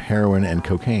my life, heroin and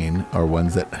cocaine are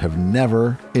ones that have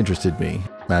never interested me.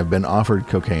 I've been offered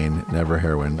cocaine, never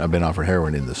heroin. I've been offered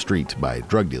heroin in the street by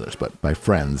drug dealers, but by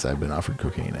friends I've been offered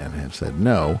cocaine and have said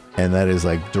no. And that is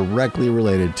like directly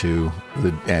related to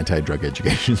the anti-drug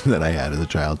education that I had as a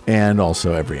child, and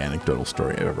also every anecdotal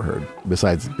story I've ever heard,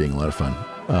 besides it being a lot of fun,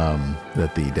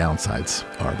 that the downsides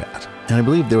are bad. And I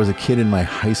believe there was a kid in my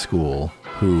high school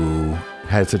who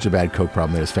had such a bad coke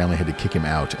problem that his family had to kick him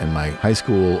out. And my high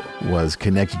school was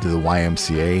connected to the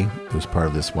YMCA. It was part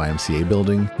of this YMCA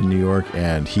building in New York,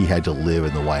 and he had to live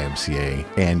in the YMCA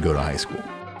and go to high school.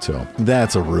 So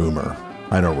that's a rumor.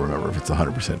 I don't remember if it's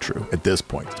 100% true at this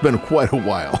point. It's been quite a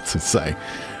while since I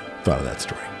thought of that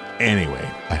story. Anyway,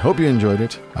 I hope you enjoyed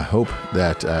it. I hope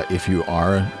that if you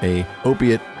are a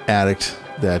opiate addict,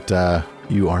 that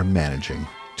you are managing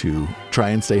to try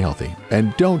and stay healthy.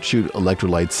 And don't shoot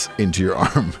electrolytes into your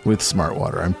arm with smart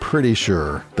water. I'm pretty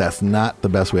sure that's not the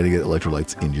best way to get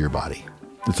electrolytes into your body.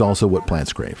 It's also what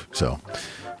plants crave. So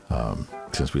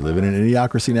since we live in an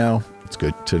idiocracy now, it's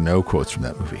good to know quotes from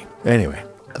that movie. Anyway,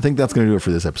 I think that's going to do it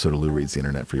for this episode of Lou Reads the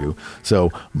Internet for You.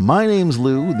 So my name's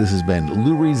Lou. This has been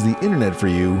Lou Reads the Internet for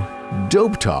You,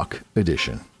 Dope Talk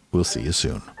edition. We'll see you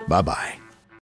soon. Bye-bye.